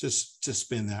expense to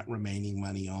spend that remaining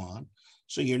money on.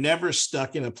 So you're never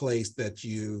stuck in a place that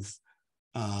you've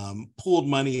pulled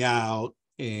money out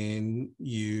and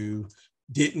you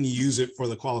didn't use it for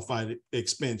the qualified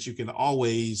expense. You can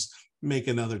always make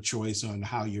another choice on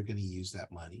how you're going to use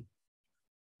that money.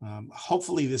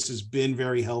 Hopefully this has been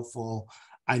very helpful.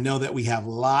 I know that we have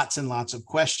lots and lots of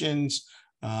questions.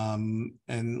 And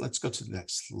let's go to the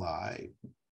next slide.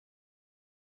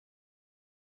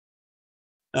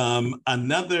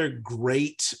 Another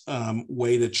great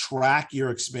way to track your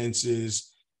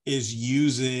expenses is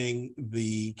using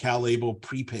the CalABLE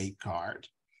prepaid card.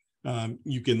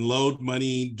 You can load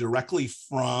money directly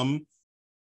from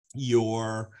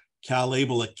your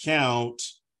CalABLE account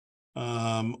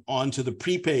onto the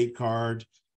prepaid card,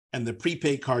 and the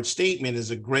prepaid card statement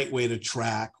is a great way to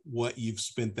track what you've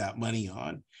spent that money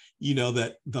on. You know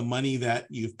that the money that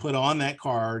you've put on that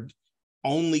card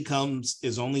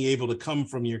is only able to come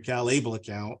from your CalABLE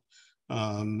account.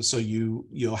 So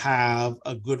you'll have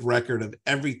a good record of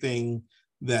everything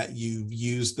that you've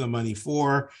used the money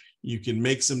for. You can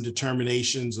make some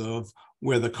determinations of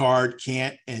where the card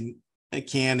can and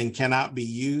cannot be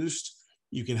used.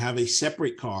 You can have a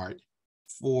separate card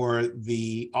for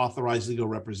the authorized legal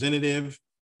representative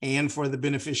and for the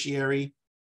beneficiary.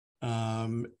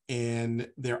 And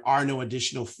there are no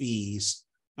additional fees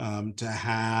to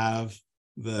have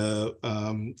the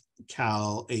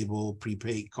CalABLE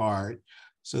prepaid card.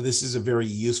 So this is a very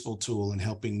useful tool in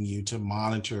helping you to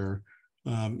monitor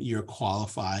your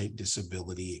qualified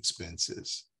disability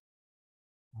expenses.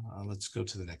 Let's go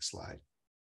to the next slide.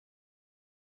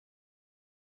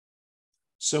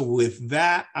 So with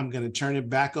that, I'm going to turn it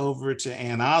back over to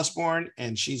Ann Osborne,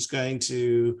 and she's going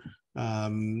to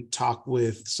talk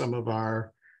with some of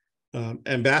our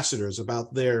ambassadors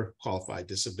about their qualified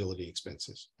disability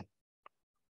expenses.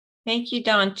 Thank you,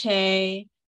 Dante.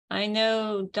 I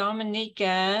know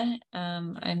Dominica.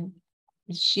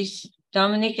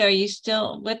 Dominica, are you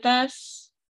still with us?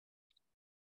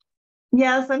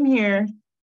 Yes, I'm here.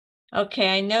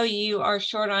 Okay, I know you are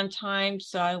short on time,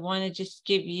 so I want to just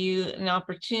give you an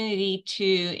opportunity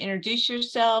to introduce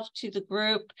yourself to the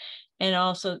group and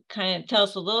also kind of tell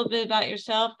us a little bit about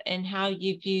yourself and how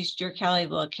you've used your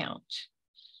CalABLE account.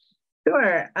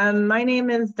 Sure. My name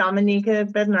is Dominika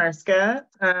Bednarska.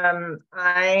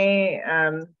 I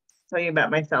tell you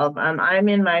about myself. I'm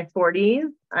in my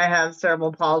 40s. I have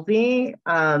cerebral palsy.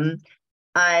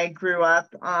 I grew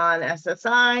up on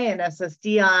SSI and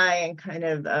SSDI and kind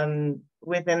of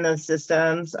within those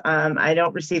systems. I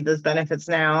don't receive those benefits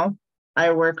now.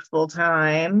 I work full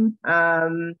time.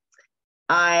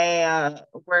 I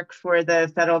work for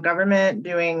the federal government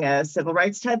doing civil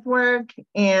rights type work,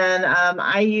 and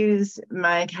I use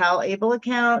my CalABLE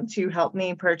account to help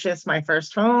me purchase my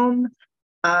first home.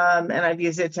 And I've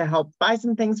used it to help buy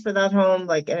some things for that home,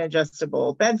 like an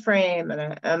adjustable bed frame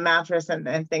and a mattress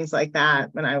and things like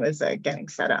that when I was getting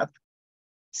set up.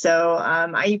 So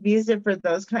I used it for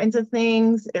those kinds of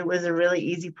things. It was a really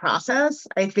easy process.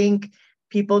 I think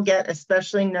people get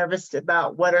especially nervous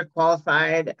about what are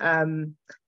qualified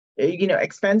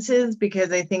expenses,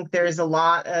 because I think there's a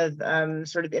lot of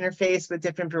sort of interface with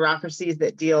different bureaucracies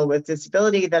that deal with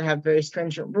disability that have very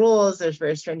stringent rules. There's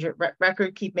very stringent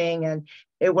record keeping, and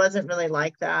it wasn't really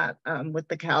like that with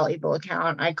the CalABLE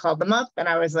account. I called them up and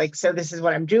I was like, so this is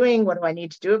what I'm doing. What do I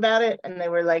need to do about it? And they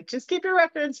were like, just keep your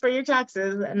records for your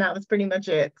taxes. And that was pretty much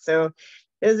it. So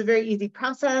it was a very easy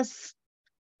process.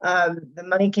 The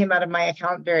money came out of my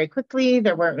account very quickly.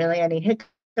 There weren't really any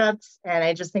hiccups. And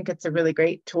I just think it's a really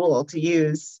great tool to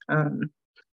use,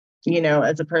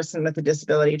 as a person with a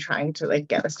disability trying to like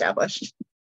get established.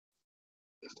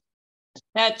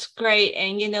 That's great.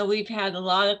 And, we've had a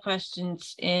lot of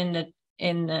questions in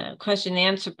the question and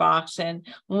answer box. And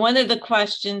one of the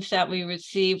questions that we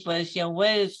received was, what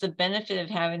is the benefit of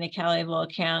having a CalABLE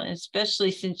account,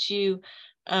 especially since you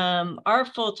are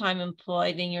full-time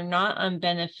employed and you're not on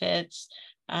benefits.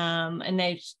 Can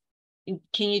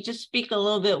you just speak a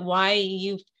little bit why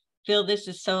you feel this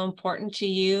is so important to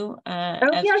you?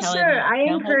 Sure. I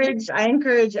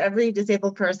encourage every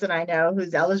disabled person I know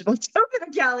who's eligible to open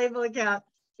a CalABLE account,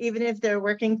 even if they're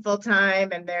working full time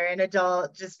and they're an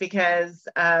adult, just because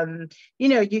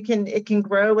it can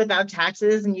grow without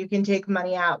taxes, and you can take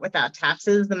money out without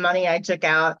taxes. The money I took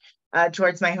out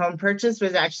towards my home purchase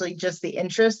was actually just the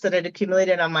interest that had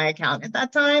accumulated on my account at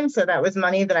that time. So that was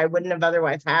money that I wouldn't have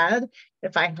otherwise had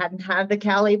if I hadn't had the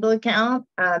CalABLE account.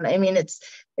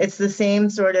 It's the same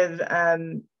sort of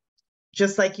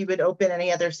just like you would open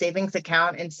any other savings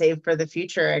account and save for the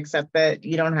future, except that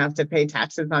you don't have to pay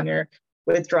taxes on your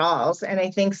withdrawals. And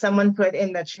I think someone put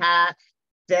in the chat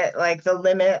that like the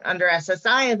limit under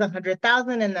SSI is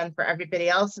 100,000, and then for everybody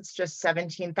else it's just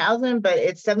 17,000, but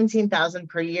it's 17,000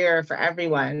 per year for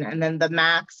everyone. And then the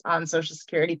max on Social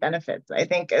Security benefits, I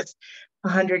think, is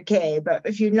 100K. But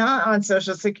if you're not on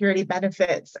Social Security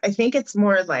benefits, I think it's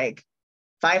more like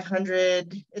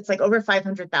 500. It's like over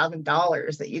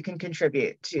 $500,000 that you can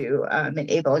contribute to an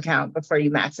ABLE account before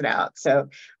you max it out. So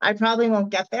I probably won't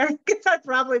get there because I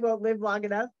probably won't live long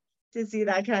enough to see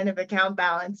that kind of account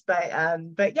balance. But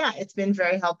yeah, it's been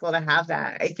very helpful to have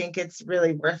that. I think it's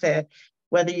really worth it,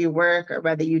 whether you work or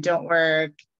whether you don't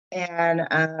work.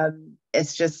 And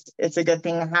it's a good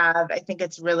thing to have. I think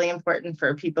it's really important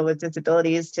for people with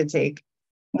disabilities to take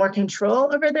more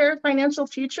control over their financial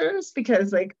futures,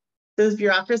 because like those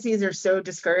bureaucracies are so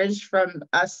discouraged from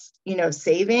us,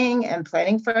 saving and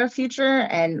planning for our future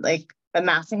and like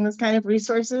amassing this kind of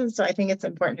resources. So I think it's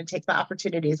important to take the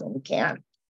opportunities when we can.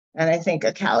 And I think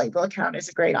a CalABLE account is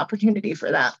a great opportunity for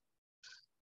that.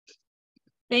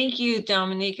 Thank you,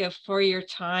 Dominica, for your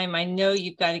time. I know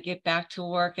you've got to get back to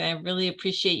work, and I really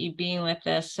appreciate you being with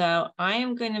us. So I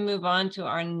am going to move on to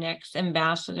our next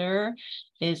ambassador,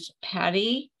 is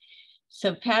Patty.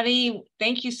 So Patty,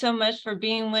 thank you so much for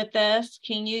being with us.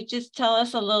 Can you just tell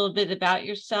us a little bit about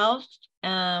yourself,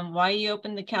 why you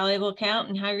opened the CalABLE account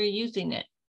and how you're using it?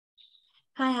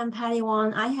 Hi, I'm Patty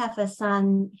Wong. I have a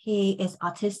son. He is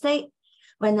autistic.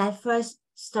 When I first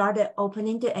started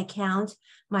opening the account,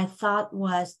 my thought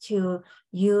was to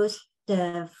use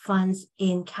the funds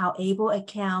in CalABLE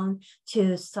account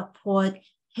to support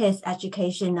his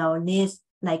educational needs,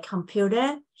 like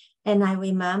computer. And I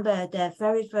remember the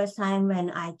very first time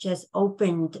when I just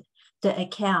opened the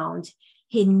account,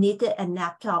 he needed a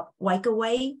laptop right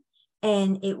away.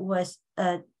 And it was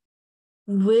a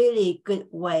really good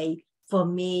way for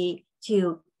me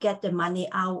to get the money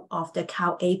out of the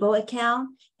CalABLE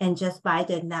account and just buy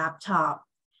the laptop.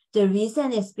 The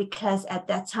reason is because at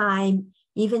that time,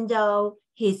 even though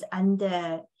he's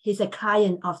a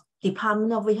client of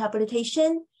Department of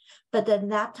Rehabilitation, but the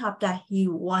laptop that he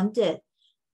wanted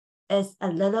is a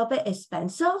little bit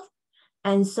expensive.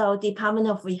 And so Department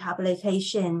of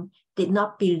Rehabilitation did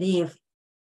not believe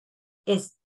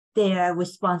it's their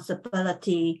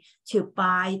responsibility to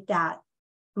buy that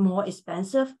more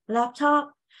expensive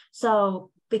laptop.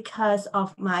 So because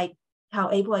of my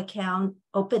CalABLE account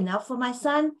open up for my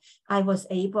son, I was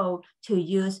able to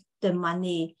use the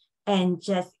money and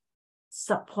just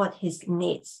support his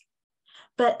needs.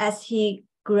 But as he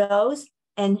grows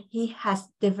and he has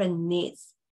different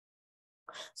needs.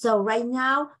 So right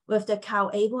now with the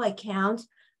CalABLE account,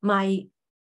 my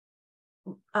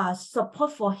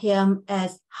support for him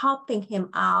is helping him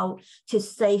out to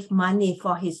save money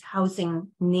for his housing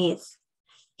needs.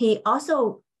 He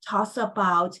also talks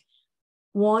about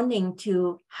wanting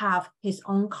to have his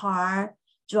own car,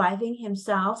 driving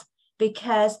himself,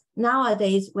 because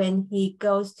nowadays when he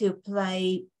goes to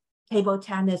play table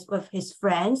tennis with his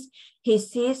friends, he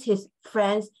sees his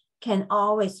friends can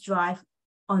always drive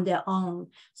on their own.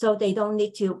 So they don't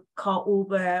need to call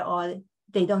Uber, or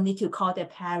they don't need to call their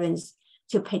parents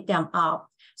to pick them up.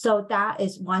 So that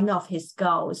is one of his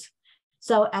goals.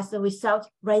 So as a result,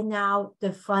 right now,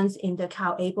 the funds in the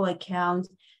CalABLE account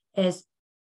is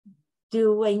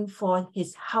doing for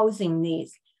his housing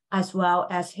needs as well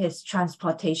as his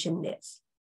transportation needs.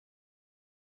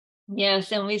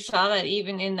 Yes, and we saw that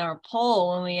even in our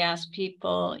poll when we asked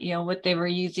people, what they were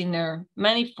using their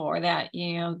money for, that,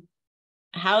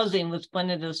 housing was one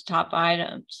of those top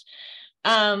items.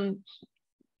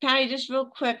 Patty, just real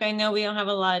quick, I know we don't have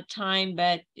a lot of time,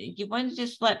 but you want to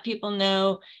just let people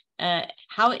know,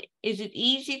 how is it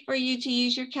easy for you to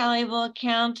use your CalABLE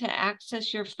account to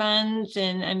access your funds?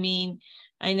 And I mean,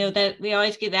 I know that we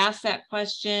always get asked that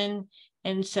question.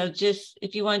 And so just,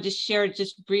 if you want to just share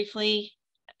just briefly,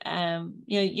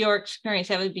 your experience,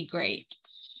 that would be great.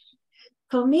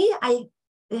 For me, I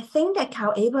think that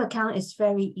CalABLE account is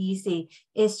very easy.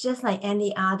 It's just like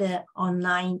any other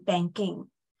online banking.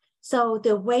 So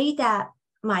the way that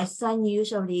my son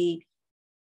usually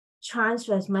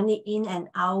transfers money in and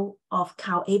out of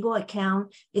CalABLE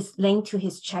account is linked to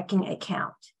his checking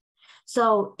account.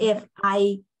 So if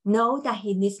I know that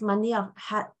he needs money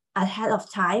ahead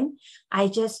of time, I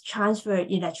just transfer it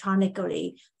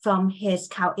electronically from his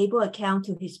CalABLE account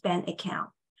to his bank account.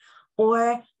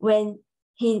 Or when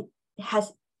he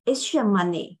has extra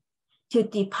money to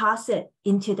deposit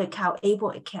into the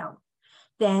CalABLE account,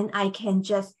 then I can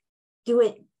just do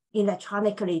it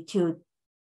electronically to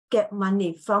get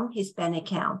money from his bank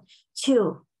account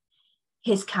to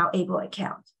his CalABLE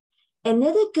account.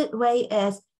 Another good way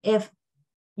is if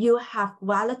you have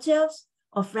relatives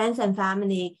or friends and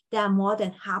family that are more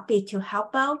than happy to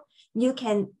help out, you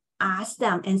can ask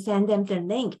them and send them the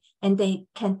link, and they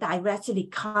can directly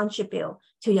contribute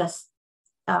to your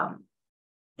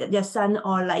son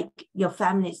or like your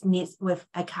family's needs with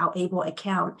a CalABLE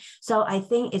account. So I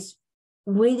think it's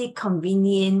really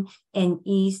convenient and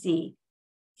easy.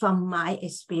 From my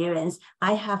experience,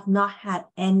 I have not had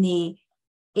any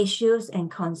issues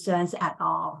and concerns at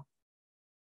all.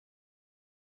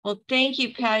 Well, thank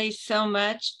you, Patty, so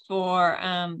much for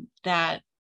that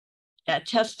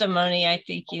testimony. I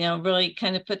think, really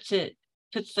kind of puts the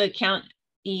account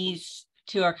ease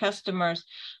to our customers.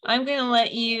 I'm going to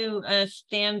let you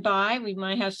stand by. We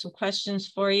might have some questions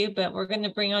for you, but we're going to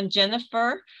bring on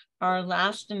Jennifer, our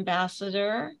last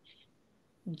ambassador.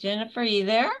 Jennifer, are you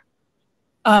there?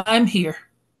 I'm here.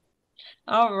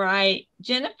 All right.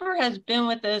 Jennifer has been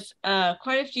with us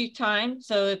quite a few times.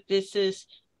 So if this is,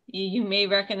 you may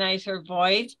recognize her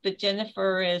voice, but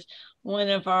Jennifer is one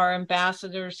of our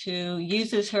ambassadors who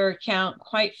uses her account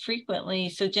quite frequently.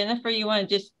 So Jennifer, you want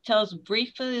to just tell us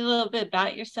briefly a little bit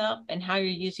about yourself and how you're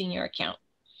using your account?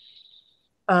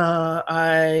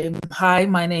 Hi,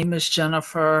 my name is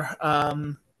Jennifer.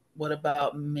 What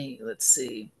about me? Let's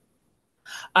see.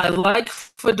 I like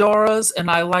fedoras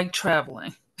and I like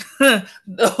traveling.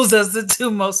 Those are the two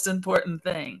most important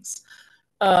things.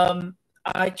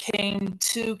 I came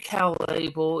to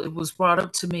CalABLE. It was brought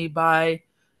up to me by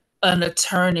an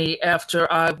attorney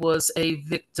after I was a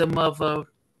victim of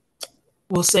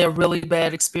we'll say, a really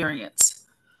bad experience.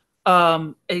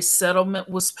 A settlement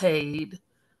was paid.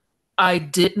 I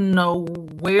didn't know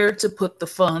where to put the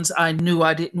funds. I knew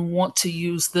I didn't want to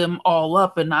use them all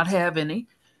up and not have any.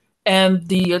 And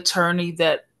the attorney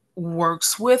that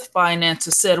works with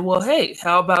finances said, well, hey,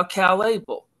 how about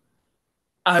CalABLE?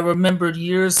 I remembered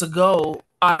years ago,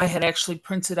 I had actually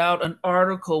printed out an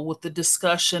article with the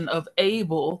discussion of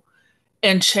ABLE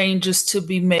and changes to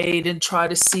be made and try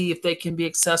to see if they can be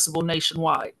accessible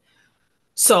nationwide.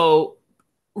 So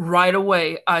right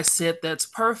away, I said, that's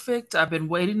perfect. I've been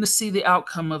waiting to see the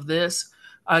outcome of this.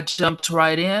 I jumped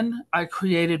right in. I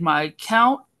created my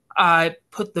account. I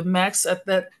put the max at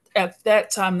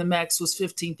that time, the max was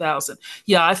 15,000.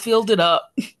 Yeah, I filled it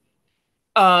up.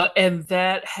 And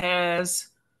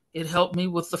it helped me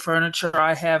with the furniture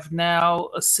I have now,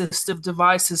 assistive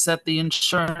devices that the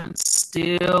insurance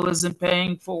still isn't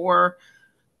paying for,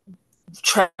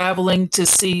 traveling to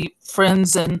see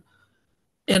friends and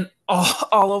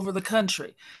all over the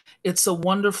country. It's a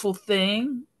wonderful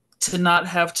thing to not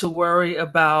have to worry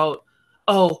about,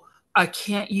 oh, I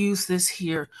can't use this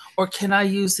here, or can I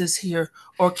use this here,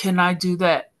 or can I do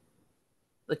that?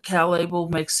 The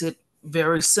CalABLE makes it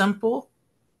very simple.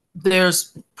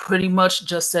 There's pretty much,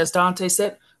 just as Dante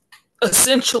said,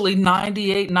 essentially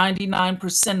 98,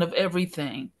 99% of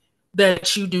everything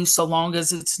that you do, so long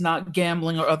as it's not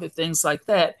gambling or other things like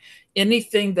that.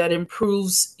 Anything that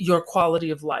improves your quality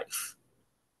of life.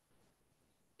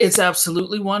 It's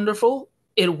absolutely wonderful.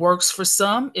 It works for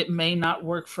some. It may not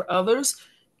work for others.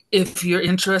 If you're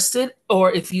interested,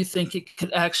 or if you think it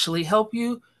could actually help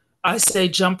you, I say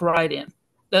jump right in.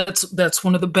 That's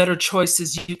one of the better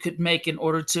choices you could make in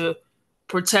order to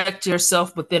protect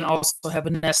yourself, but then also have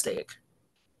a nest egg.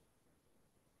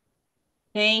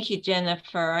 Thank you,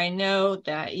 Jennifer. I know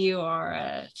that you are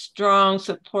a strong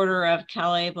supporter of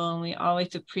CalABLE, and we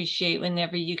always appreciate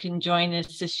whenever you can join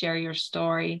us to share your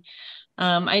story.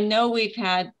 I know we've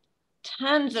had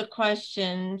tons of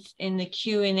questions in the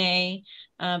Q&A,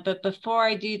 but before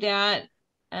I do that,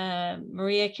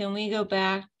 Maria, can we go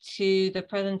back to the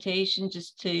presentation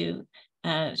just to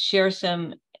share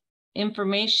some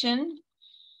information?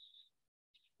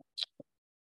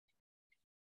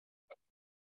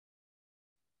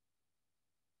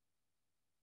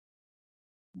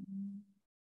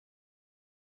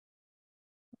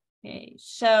 Okay,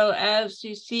 so as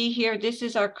you see here, this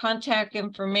is our contact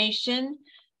information.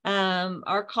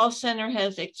 Our call center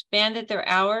has expanded their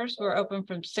hours. We're open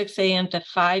from 6 a.m. to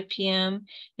 5 p.m.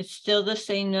 It's still the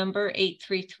same number,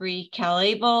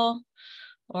 833-CalABLE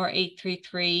or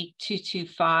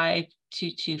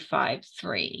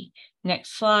 833-225-2253.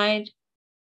 Next slide.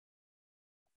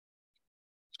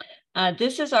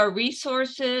 This is our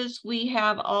resources. We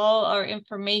have all our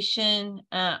information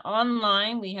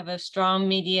online. We have a strong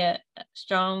media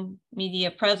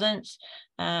presence.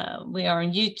 We are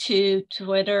on YouTube,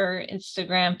 Twitter,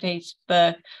 Instagram,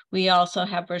 Facebook. We also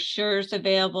have brochures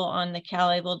available on the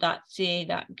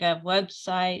calable.ca.gov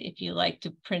website if you like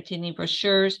to print any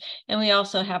brochures. And we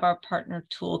also have our partner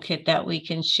toolkit that we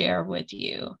can share with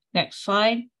you. Next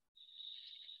slide.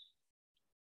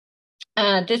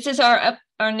 This is our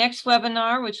next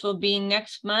webinar, which will be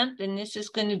next month, and this is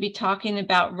going to be talking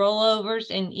about rollovers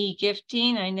and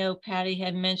e-gifting. I know Patty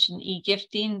had mentioned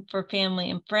e-gifting for family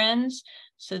and friends,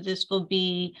 so this will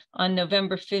be on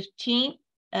November 15th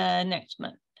next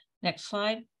month. Next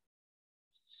slide.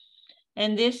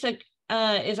 And this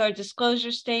is our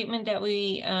disclosure statement that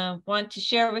we want to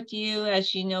share with you.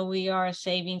 As you know, we are a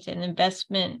savings and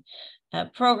investment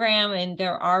program, and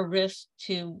there are risks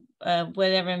to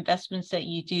whatever investments that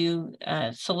you do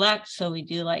select. So we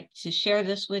do like to share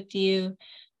this with you.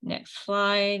 Next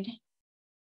slide.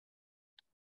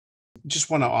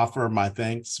 Just want to offer my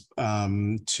thanks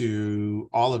to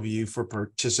all of you for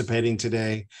participating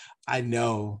today. I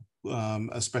know,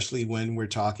 especially when we're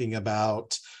talking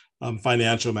about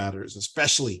financial matters,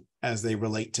 especially as they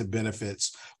relate to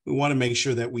benefits, we want to make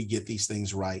sure that we get these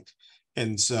things right.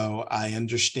 And so I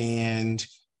understand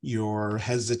your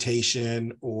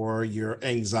hesitation or your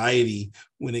anxiety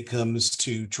when it comes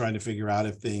to trying to figure out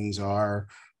if things are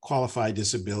qualified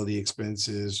disability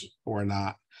expenses or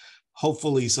not.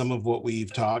 Hopefully some of what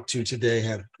we've talked to today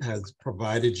has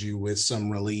provided you with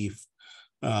some relief.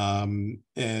 And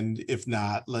if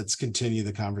not, let's continue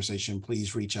the conversation.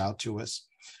 Please reach out to us.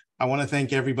 I want to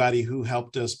thank everybody who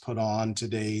helped us put on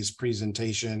today's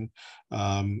presentation,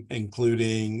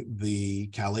 including the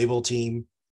CalABLE team,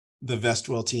 the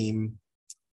Vestwell team,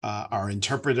 our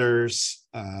interpreters,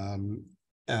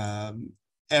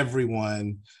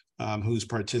 everyone who's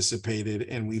participated.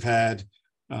 And we've had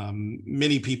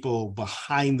many people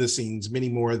behind the scenes, many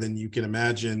more than you can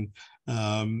imagine,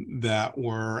 that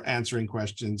were answering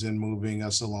questions and moving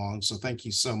us along. So thank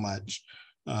you so much.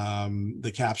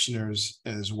 The captioners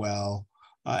as well.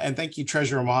 And thank you,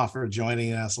 Treasurer Ma, for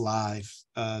joining us live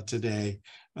today.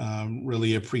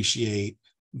 Really appreciate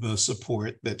the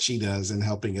support that she does in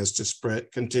helping us to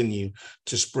continue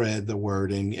to spread the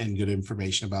word and good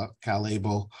information about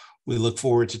CalABLE. We look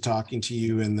forward to talking to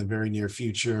you in the very near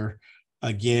future.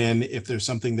 Again, if there's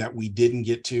something that we didn't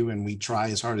get to, and we try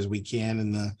as hard as we can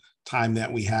in the time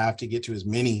that we have to get to as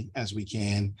many as we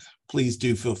can, please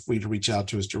do feel free to reach out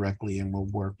to us directly, and we'll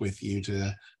work with you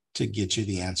to get you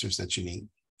the answers that you need.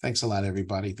 Thanks a lot,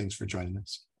 everybody. Thanks for joining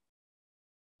us.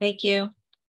 Thank you.